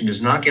information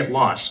does not get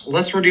lost,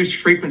 let's reduce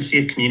frequency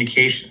of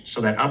communication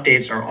so that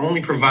updates are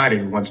only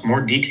provided once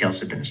more details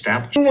have been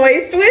established.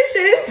 Moist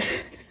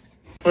wishes.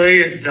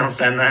 Please don't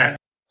send that.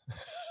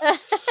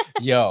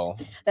 Yo.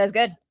 That's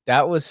good.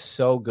 That was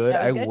so good.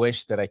 I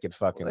wish that I could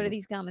fucking... What are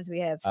these comments we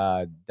have?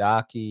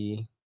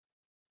 Daki,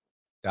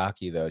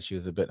 though, she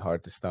was a bit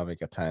hard to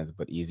stomach at times,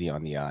 but easy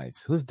on the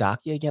eyes. Who's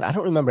Daki again? I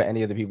don't remember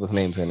any of the people's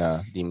names in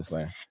Demon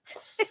Slayer.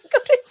 Go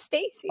to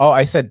Stacy. Oh,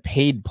 I said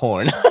paid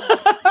porn.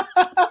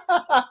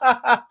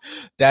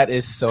 That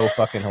is so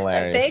fucking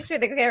hilarious. Thanks for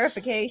the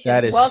clarification.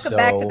 That is Welcome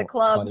back to the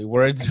club. Funny.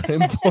 Words are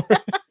important.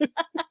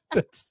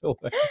 That's so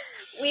hilarious.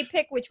 We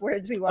pick which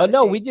words we want. Oh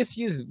no, we just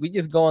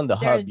go on the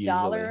hub. Is there a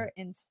dollar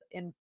in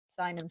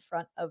sign in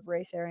front of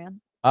Ray Sarion?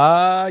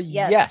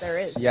 Yes, there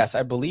is. Yes,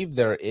 I believe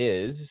there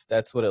is.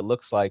 That's what it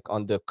looks like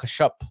on the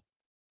Kashup.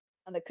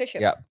 On the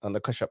Kashup. Yeah, on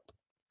the Kashup.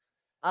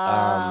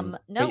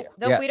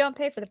 No, we don't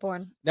pay for the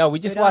porn. No, we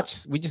just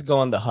go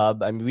on the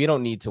hub. I mean, we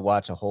don't need to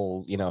watch a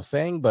whole,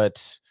 thing,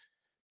 but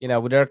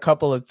there are a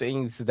couple of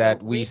things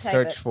that we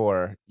search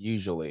for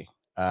usually.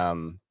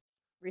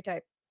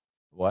 Retype.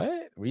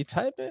 What?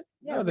 Retype it?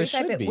 Yeah, no, there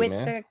should be, with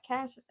man. the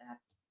Cash App.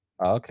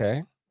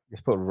 Okay.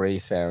 Just put Ray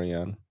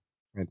Sarion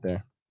right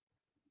there.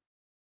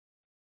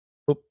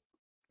 Oop.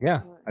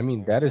 Yeah. I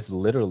mean, that is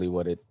literally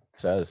what it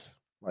says.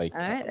 Like,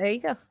 all right, there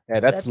you go. Yeah,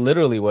 that's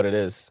literally what it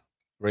is.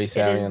 Ray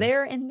Sarion. It is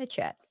there in the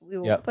chat. We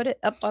will put it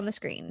up on the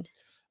screen.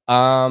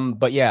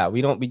 But yeah,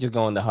 we just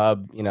go on the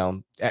hub,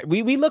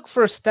 we look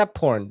for step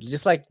porn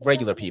just like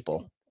regular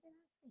people.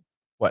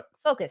 What?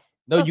 Focus.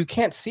 No, you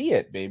can't see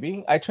it,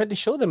 baby. I tried to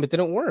show them, it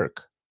didn't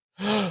work.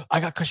 I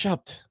got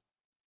kashupped,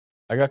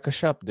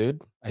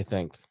 dude. I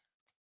think.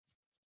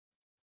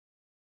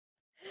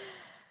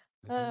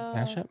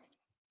 Cash up?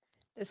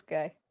 This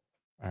guy.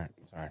 All right,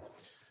 sorry.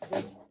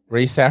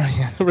 Ray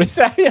Sarion. Ray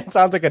Sarion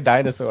sounds like a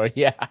dinosaur.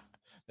 Yeah.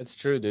 It's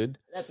true, dude.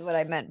 That's what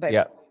I meant by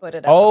yeah. put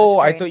it up Oh,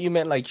 on the I thought you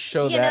meant like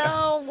show you that.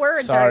 know,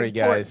 words Sorry, are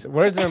guys.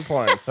 Words are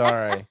important.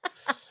 Sorry.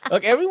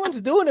 Look, everyone's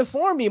doing it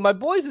for me. My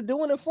boys are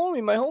doing it for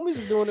me. My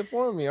homies are doing it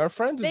for me. Our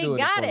friends are doing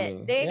it for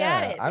me. They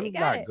got it. I'm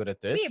not good at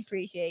this. We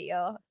appreciate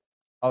y'all.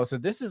 Oh, so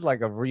this is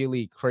like a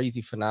really crazy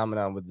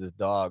phenomenon with this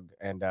dog.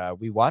 And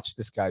we watched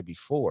this guy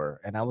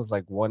before, and I was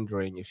like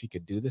wondering if he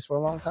could do this for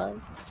a long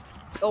time.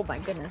 Oh my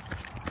goodness.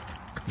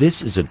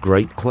 This is a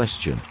great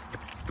question.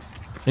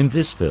 In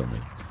this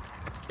filming,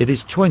 it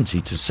is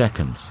 22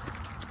 seconds.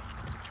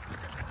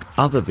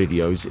 Other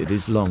videos, it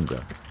is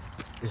longer.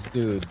 This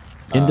dude.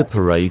 In the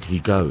parade he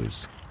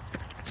goes.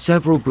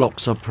 Several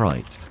blocks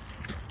upright.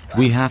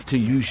 We have to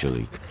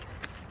usually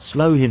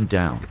slow him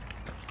down.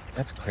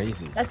 That's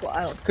crazy. That's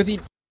wild. Because he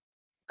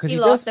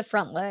lost the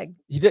front leg.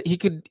 He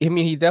could. I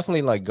mean, he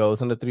definitely like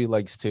goes on the 3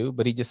 legs too,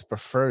 but he just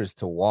prefers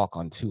to walk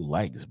on 2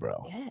 legs,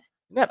 bro. Yeah. Isn't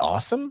that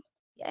awesome?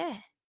 Yeah.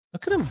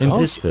 Look at him In go.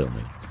 this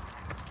filming,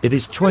 it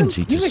is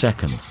 22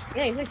 seconds.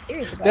 Yeah, he's like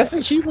serious about That's it.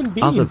 a human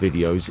being. Other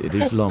videos, it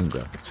is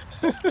longer.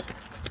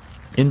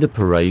 In the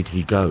parade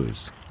he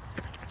goes.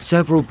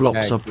 Several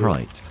blocks Yeah,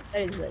 upright.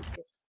 That is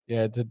legit.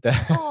 Yeah, it's that.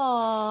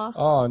 Aww.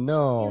 Oh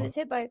no. He was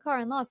hit by a car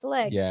and lost a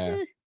leg. Yeah.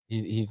 Eh.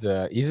 He's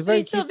very he's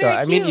still cute though. very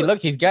I mean, cute. look,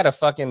 he's got a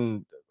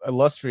fucking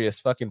illustrious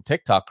fucking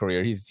TikTok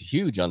career. He's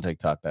huge on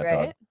TikTok. That dog.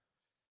 Right?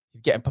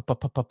 He's getting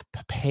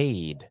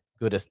paid.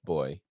 Goodest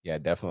boy. Yeah,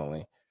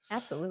 definitely.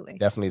 Absolutely.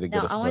 Definitely the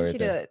Now, goodest I boy. want right you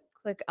there. to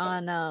click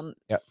on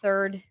Yep.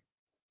 third.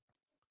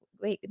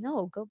 Wait,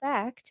 no, go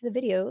back to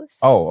the videos.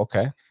 Oh,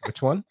 okay.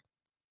 Which one?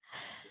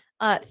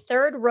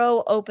 Third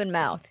row open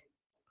mouth.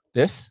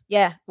 This?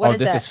 Yeah. What is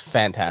this that? is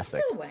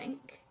fantastic.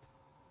 Wank.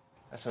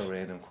 That's a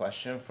random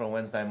question for a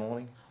Wednesday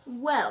morning.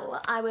 Well,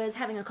 I was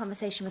having a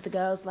conversation with the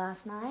girls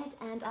last night,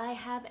 and I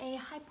have a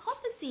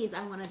hypothesis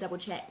I want to double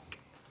check.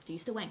 Do you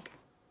still wank?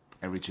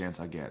 Every chance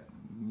I get.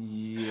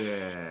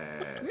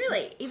 Yeah.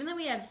 Really? Even though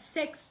we have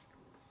sex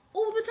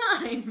all the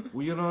time?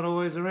 Well, you're not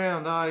always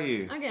around, are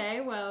you?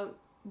 Okay, well,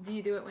 do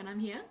you do it when I'm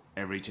here?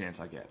 Every chance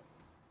I get.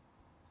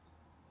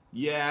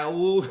 Yeah,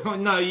 well,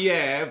 no,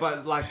 yeah,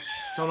 but like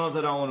sometimes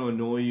I don't want to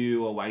annoy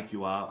you or wake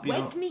you up.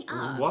 Wake me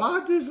up?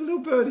 What? There's a little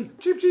birdie.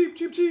 Cheep, cheep,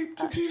 cheep, cheep,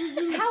 cheep,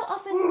 cheep. How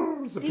often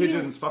There's a do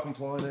pigeon's you... fucking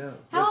flying out.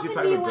 How What's your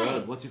often do you favourite bird?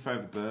 wank? What's your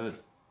favourite bird?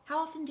 How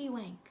often do you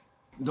wank?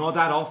 Not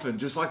that often,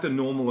 just like the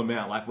normal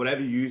amount. Like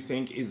whatever you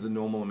think is the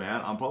normal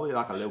amount, I'm probably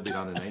like a little bit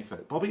underneath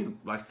it. Probably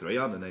like 3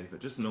 underneath it,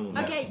 just normal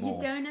amount. Okay, you more.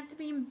 don't have to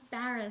be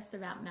embarrassed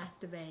about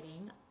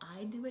masturbating.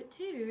 I do it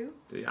too.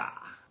 Yeah.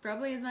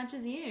 Probably as much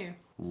as you.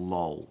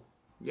 Lol.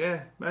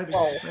 Yeah, maybe.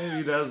 Lol.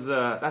 Maybe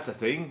that's a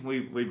thing.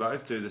 We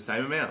both do the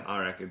same amount,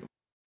 I reckon.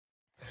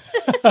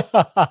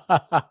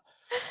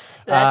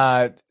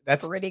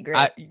 That's pretty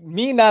great.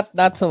 Me,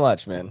 not so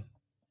much, man.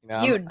 You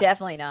know, You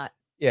definitely not.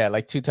 Yeah,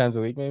 like 2 times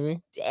a week,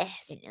 maybe.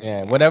 Definitely.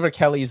 Yeah, whenever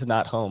Kelly's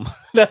not home.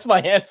 That's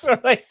my answer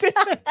right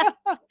there.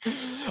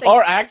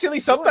 Or actually,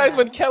 sometimes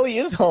when Kelly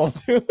is home,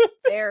 too.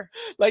 There.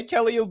 Like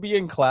Kelly will be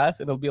in class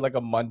and it'll be like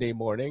a Monday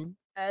morning.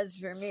 As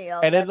for me,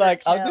 I'll And then never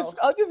like tell.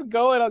 I'll just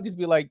go and I'll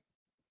be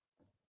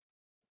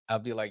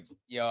like,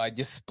 yo, I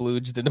just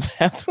splooged in the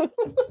bathroom.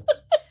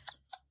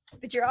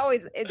 But you're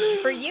always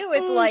for you.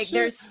 It's like shit.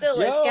 there's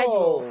still a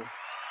schedule.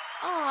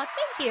 Oh,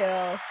 thank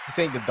you.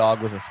 Saying the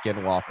dog was a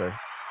skinwalker.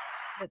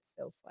 That's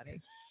so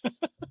funny.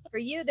 For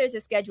you, there's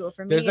a schedule.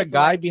 For me, There's a it's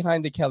guy like,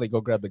 behind the Kelly.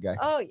 Go grab the guy.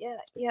 oh yeah,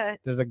 yeah.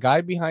 There's a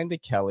guy behind the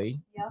Kelly.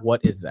 Yeah.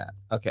 What is that?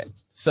 Okay,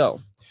 so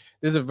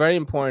there's a very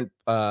important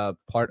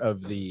part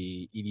of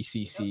the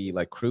EDCC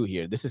like crew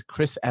here. This is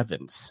Chris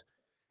Evans,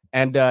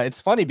 and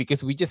it's funny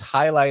because we just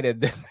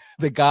highlighted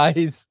the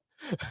guy's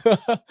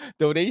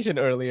donation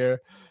earlier.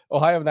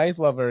 Ohio Knife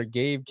Lover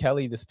gave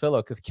Kelly this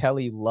pillow because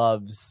Kelly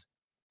loves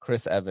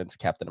Chris Evans,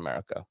 Captain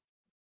America.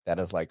 That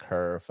is like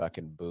her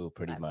fucking boo,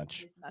 pretty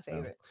much. He's my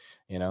favorite.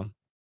 You know,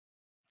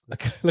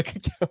 look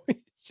at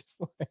Kelly. Just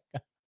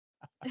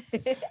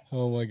like,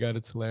 oh my god,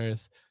 it's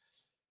hilarious.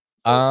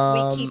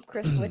 We keep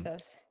Chris with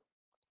us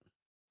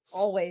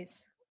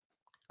always.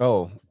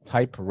 Oh,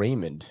 type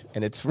Raymond,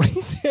 and it's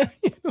race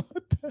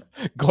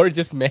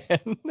gorgeous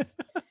man.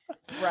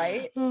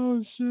 Right.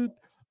 Oh shit.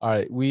 All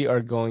right, we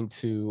are going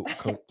to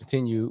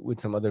continue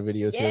with some other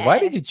videos here. Why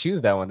did you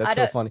choose that one? That's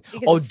so funny.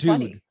 Oh, dude.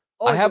 Funny.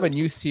 Oh, I have a dude.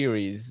 new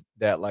series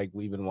that like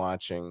we've been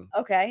watching.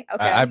 Okay.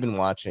 Okay. I've been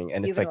watching,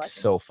 and You've it's been like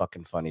watching. so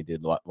fucking funny,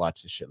 dude.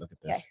 Watch this shit. Look at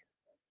this. Okay.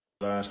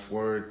 Last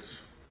words.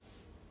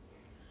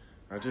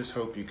 I just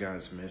hope you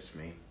guys miss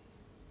me.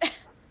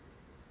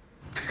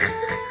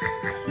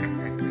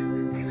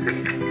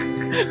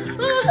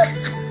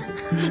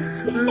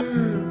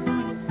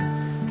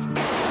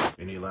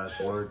 Any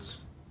last words?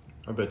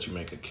 I bet you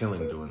make a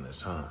killing doing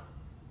this, huh?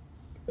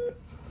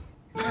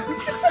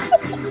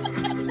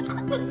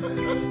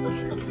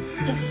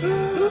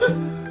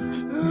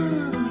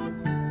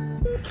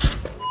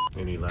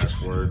 Any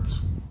last words?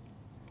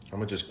 I'm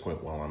gonna just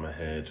quit while I'm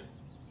ahead.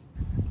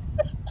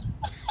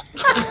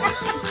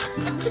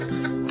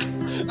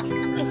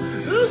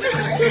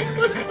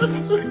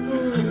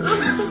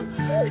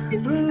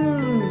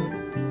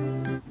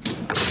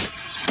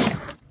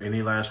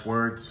 Any last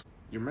words?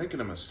 You're making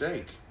a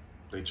mistake.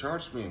 They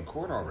charged me in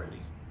court already.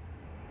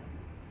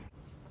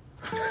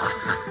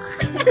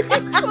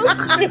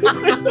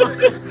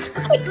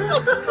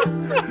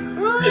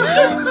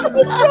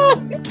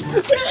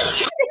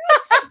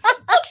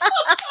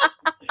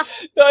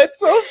 No, it's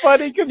so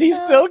funny because he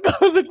still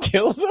goes and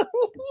kills him.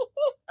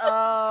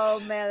 Oh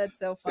man, that's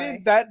so funny.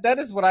 See, that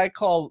is what I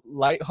call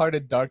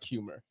lighthearted dark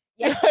humor.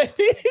 Yes.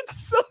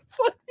 It's so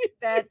funny.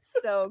 That's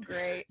so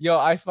great. Yo,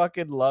 I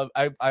fucking love.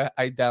 I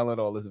download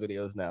all his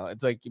videos now.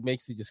 It's like it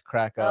makes you just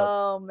crack up.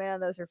 Oh man,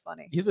 those are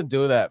funny. He's been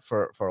doing that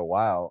for a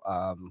while.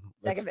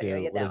 Second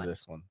video, what is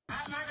this one?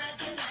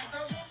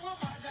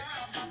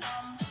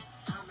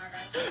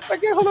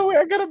 Okay, hold on, wait.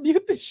 I gotta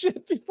mute this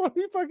shit before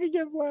we fucking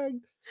get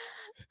flagged.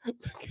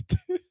 Look at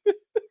this.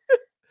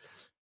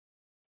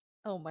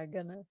 Oh my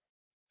goodness.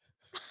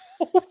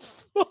 Oh,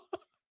 fuck.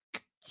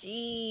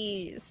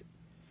 Jeez.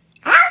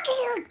 How do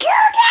you do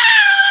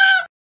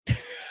that?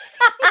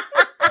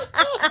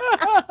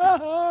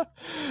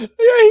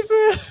 Yeah, he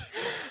said.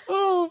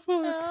 Oh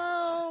fuck.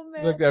 Oh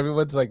man. Look,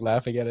 everyone's like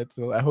laughing at it.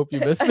 So I hope you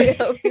miss me. I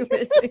hope you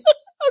miss me.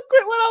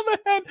 Quit one on the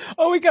head.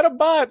 Oh, we got a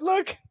bot.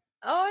 Look.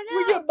 Oh no.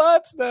 We get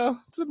bots now.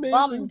 It's amazing.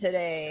 Bum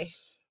today.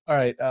 All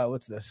right.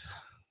 What's this?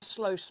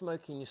 Slow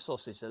smoking your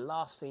sausage, the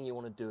last thing you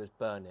want to do is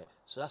burn it.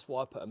 So that's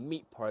why I put a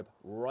meat probe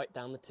right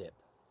down the tip.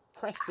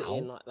 Press it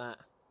in like that,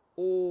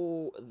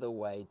 all the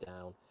way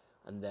down,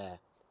 and there.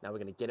 Now we're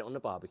going to get it on the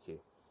barbecue.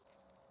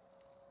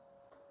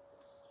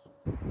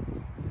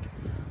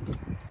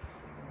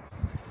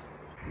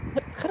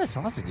 What kind of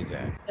sausage is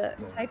that? The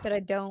type that I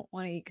don't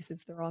want to eat because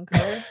it's the wrong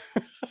color.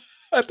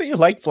 I think you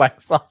like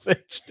black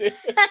sausage, dude.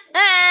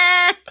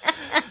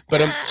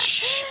 But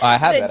I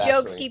have the that,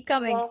 jokes actually. keep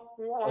coming.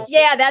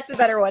 Yeah, that's the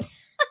better one.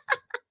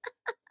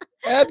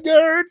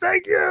 Edgar,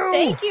 thank you.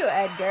 Thank you,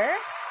 Edgar.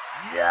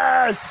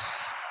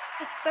 Yes.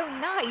 It's so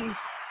nice.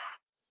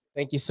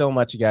 Thank you so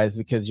much, you guys,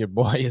 because your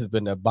boy has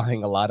been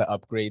buying a lot of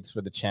upgrades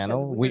for the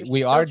channel.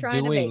 We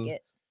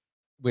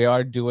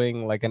are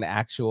doing like an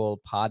actual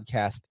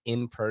podcast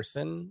in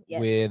person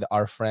with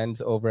our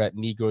friends over at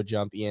Negro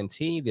Jump ENT.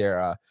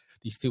 They're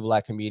these two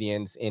black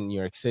comedians in New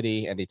York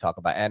City, and they talk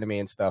about anime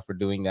and stuff. We're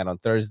doing that on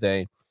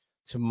Thursday.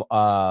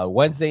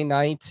 Wednesday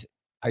night,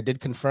 I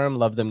did confirm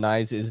Love Them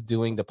Knives is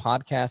doing the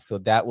podcast, so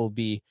that will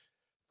be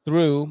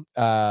through.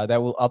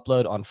 That will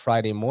upload on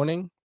Friday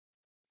morning.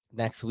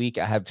 Next week,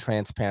 I have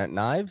Transparent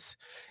Knives,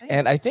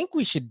 and I think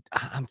we should.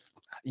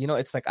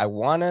 It's like I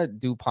want to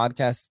do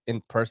podcasts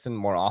in person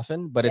more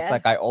often, but it's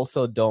like I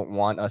also don't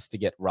want us to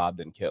get robbed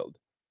and killed.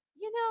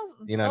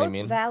 You know what I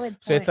mean? Valid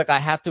so it's like I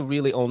have to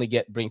really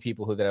only bring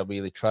people that I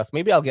really trust.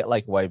 Maybe I'll get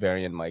like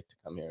Wyverian Mike to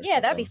come here. Yeah,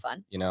 that'd be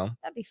fun. You know,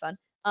 that'd be fun.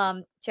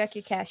 Check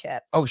your Cash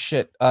App. Oh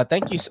shit.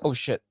 Thank you. Oh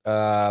shit.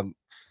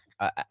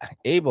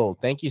 Abel,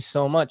 thank you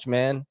so much,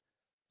 man.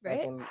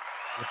 Right?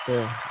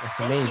 That's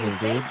amazing, dude.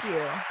 Thank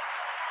you.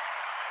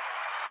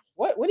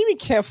 What do you mean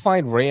can't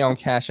find Ray on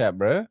Cash App,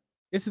 bro?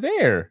 It's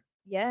there.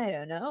 Yeah, I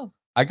don't know.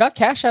 I got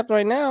Cash App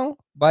right now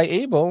by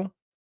Abel.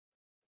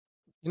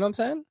 You know what I'm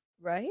saying?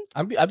 Right?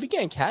 I've been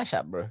getting Cash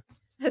App, bro.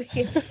 I've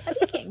been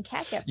getting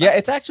Cash App. Yeah,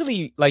 it's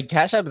actually like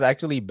Cash App is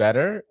actually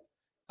better.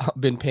 I've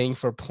been paying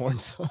for porn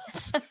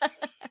subs.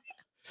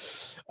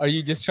 Are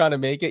you just trying to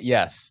make it?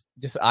 Yes.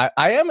 Just I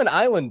am an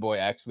island boy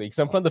actually, because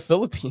I'm from the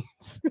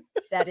Philippines.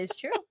 That is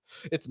true.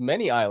 It's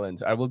many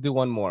islands. I will do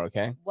one more,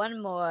 okay?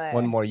 One more.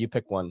 One more. You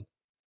pick one.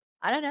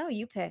 I don't know.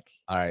 You pick.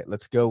 All right,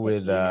 let's go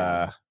with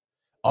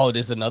oh,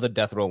 there's another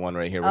death row one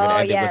right here. We're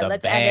gonna end it with a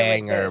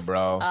banger,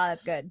 bro. Oh,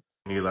 that's good.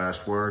 Any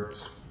last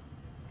words?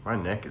 My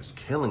neck is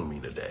killing me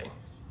today.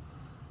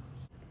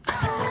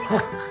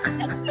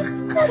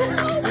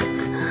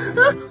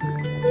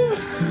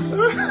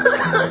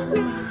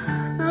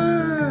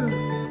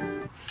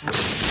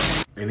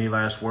 Any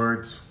last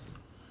words?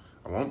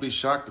 I won't be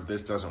shocked if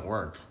this doesn't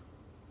work.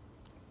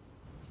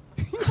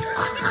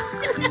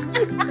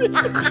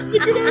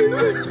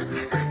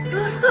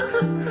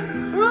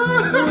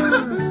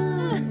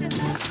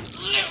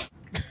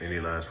 Any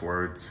last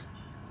words?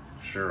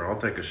 Sure, I'll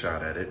take a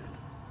shot at it.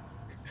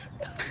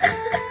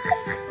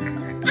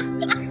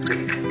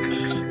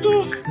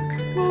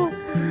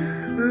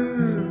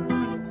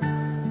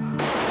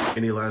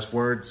 Any last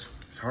words?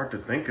 It's hard to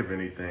think of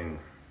anything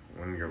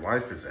when your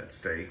life is at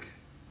stake.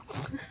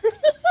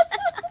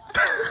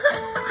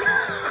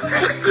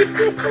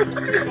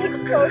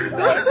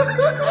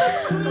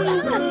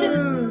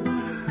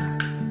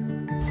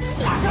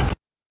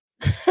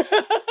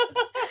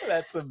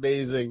 That's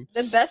amazing.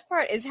 The best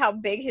part is how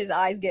big his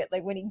eyes get,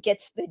 like when he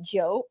gets the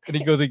joke. And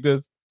he goes like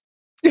this.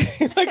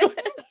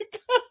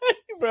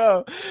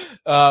 Bro,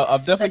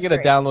 I'm definitely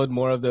gonna download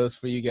more of those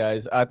for you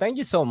guys. Thank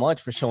you so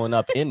much for showing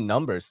up in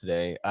numbers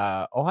today.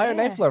 Ohio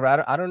Night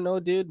Flavor, I don't know,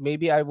 dude.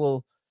 Maybe I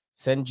will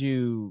send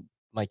you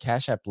my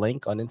Cash App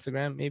link on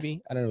Instagram.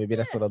 Maybe I don't know. Maybe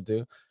that's what I'll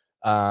do.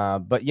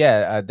 But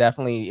yeah,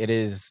 definitely it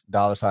is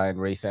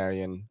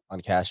 $Racearian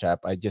on Cash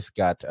App. I just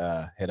got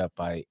hit up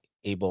by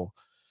Abel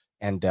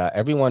and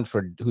everyone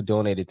who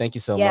donated. Thank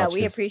you so much. Yeah,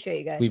 we appreciate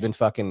you guys. We've been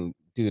fucking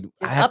dude.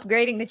 Just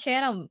upgrading the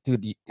channel.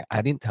 Dude,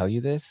 I didn't tell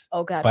you this.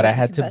 Oh God. But I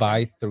had to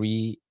buy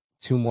 2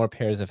 more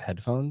pairs of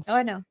headphones. Oh,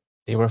 I know.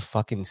 They were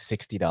fucking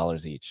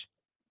 $60 each.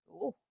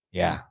 Ooh.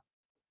 Yeah.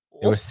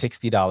 They were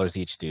 $60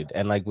 each, dude.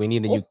 And like we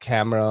need a new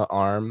camera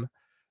arm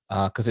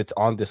because it's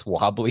on this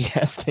wobbly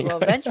ass thing.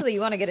 Well, eventually you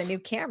want to get a new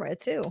camera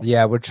too.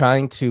 Yeah, we're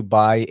trying to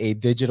buy a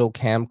digital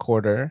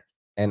camcorder,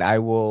 and I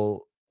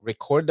will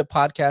record the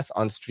podcast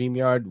on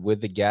StreamYard with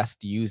the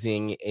guest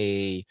using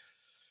a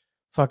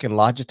fucking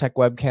Logitech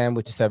webcam,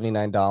 which is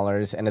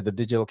 $79, and the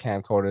digital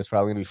camcorder is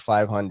probably gonna be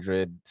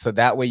 $500. So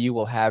that way you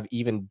will have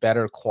even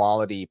better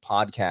quality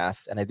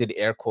podcasts. And I did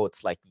air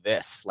quotes like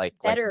this, like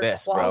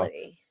this,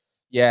 quality. Bro.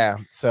 Yeah.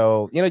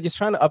 So, just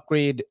trying to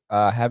upgrade,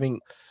 Patina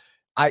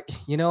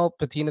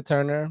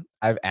Turner,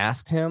 I've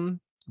asked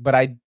him, but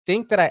I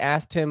think that I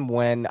asked him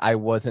when I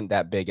wasn't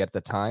that big at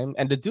the time.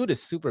 And the dude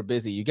is super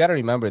busy. You got to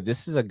remember,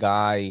 this is a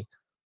guy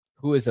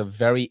who is a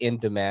very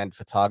in-demand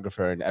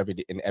photographer in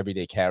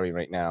everyday carry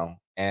right now.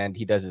 And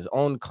he does his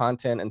own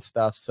content and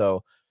stuff.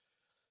 So,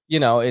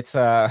 it's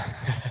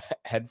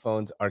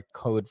headphones are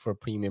code for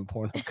premium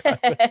porno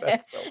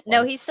content. So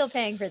no, he's still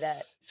paying for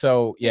that.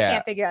 So yeah, he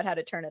can't figure out how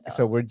to turn it off.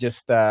 So we're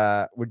just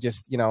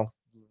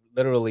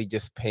literally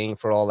just paying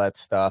for all that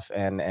stuff,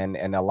 and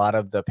a lot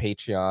of the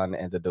Patreon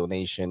and the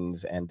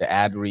donations and the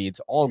ad reads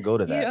all go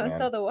to that. You don't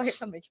tell the wife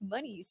how much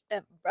money you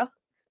spent, bro.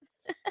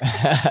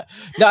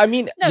 No, I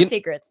mean, no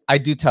secrets. I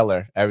do tell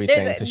her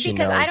everything, so she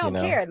knows. Because I don't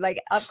care.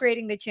 Like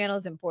upgrading the channel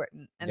is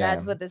important, and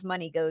that's what this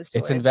money goes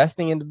towards. It's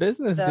investing in the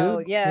business,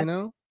 dude.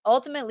 Yeah,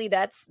 ultimately,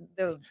 that's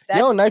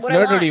Knife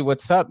Nerdery,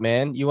 what's up,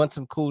 man? You want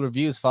some cool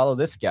reviews? Follow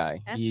this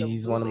guy.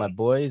 He's one of my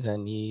boys,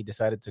 and he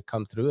decided to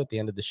come through at the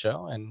end of the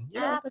show, and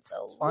that's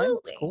fine.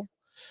 It's cool.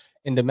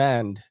 In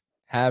demand.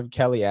 Have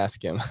Kelly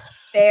ask him.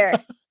 Fair.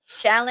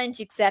 Challenge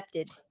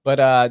accepted. But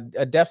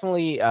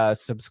definitely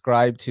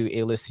subscribe to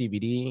A-List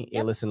CBD,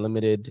 A-List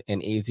Unlimited,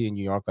 and AZ in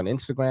New York on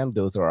Instagram.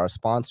 Those are our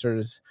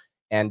sponsors.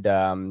 And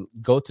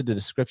go to the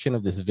description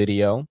of this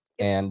video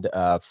and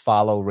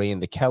follow Ray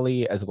and the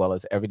Kelly, as well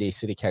as Everyday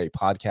City Carry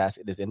podcast.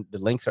 The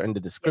links are in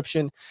the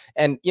description.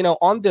 And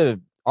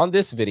on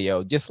this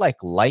video, just like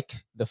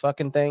the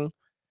fucking thing.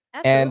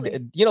 Absolutely.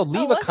 And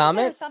leave a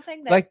comment,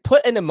 like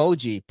put an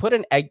emoji, put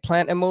an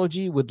eggplant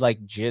emoji with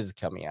like jizz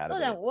coming out of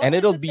it, and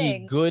it'll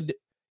be good.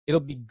 It'll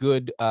be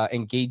good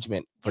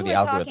engagement for the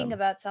algorithm. Talking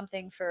about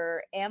something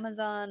for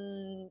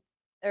Amazon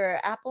or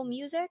Apple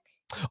Music.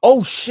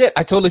 Oh shit!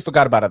 I totally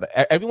forgot about it.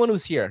 Everyone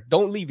who's here,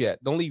 don't leave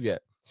yet. Don't leave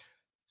yet.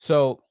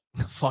 So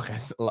fuck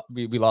us.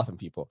 We lost some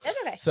people. That's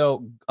okay.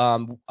 So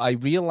I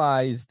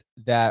realized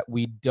that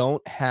we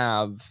don't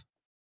have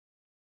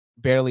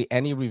barely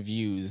any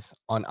reviews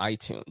on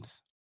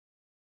iTunes.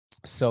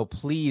 So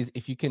please,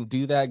 if you can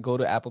do that, go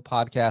to Apple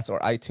Podcasts or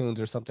iTunes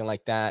or something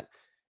like that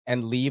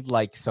and leave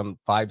like some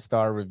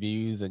 5-star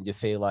reviews and just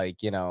say like,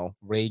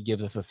 Ray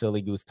gives us a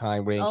silly goose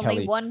time. Ray and Only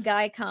Kelly. One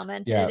guy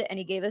commented and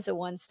he gave us a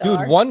 1-star.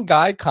 Dude, one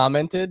guy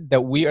commented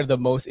that we are the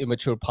most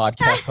immature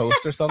podcast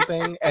hosts or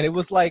something. And it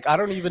was like,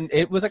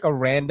 it was like a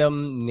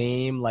random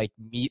name, like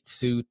meat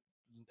suit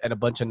and a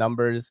bunch of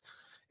numbers.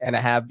 And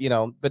I have,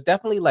 but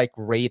definitely like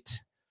rate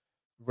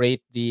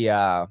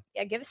the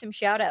give us some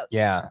shout outs.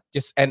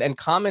 Just and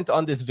comment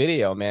on this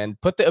video, man.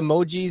 Put the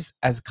emojis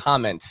as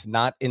comments,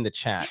 not in the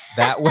chat.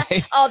 That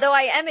way although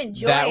I am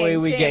enjoying that way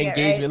we get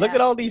engagement. Look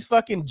at all these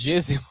fucking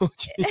jizz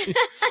emojis.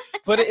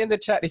 Put it in the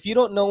chat. If you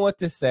don't know what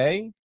to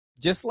say,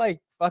 just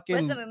like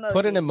fucking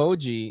put an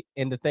emoji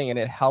in the thing, and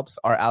it helps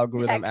our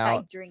algorithm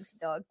out. Drinks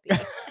dog beer.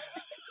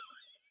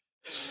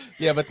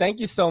 Yeah, but thank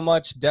you so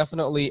much.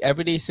 Definitely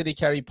Everyday City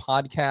Carry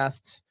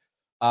podcast.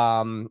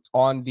 You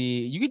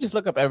can just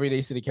look up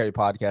Everyday City Carry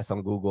podcast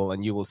on Google,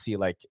 and you will see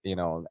like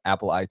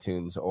Apple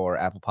iTunes or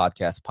Apple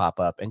Podcasts pop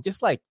up, and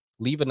just like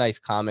leave a nice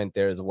comment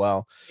there as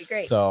well. That'd be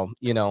great. So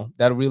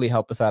that'll really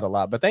help us out a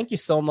lot. But thank you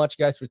so much,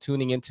 guys, for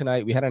tuning in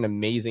tonight. We had an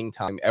amazing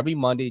time. Every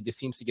Monday it just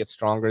seems to get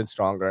stronger and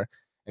stronger.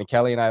 And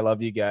Kelly and I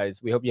love you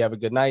guys. We hope you have a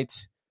good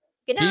night.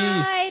 Good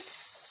night.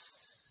 Peace.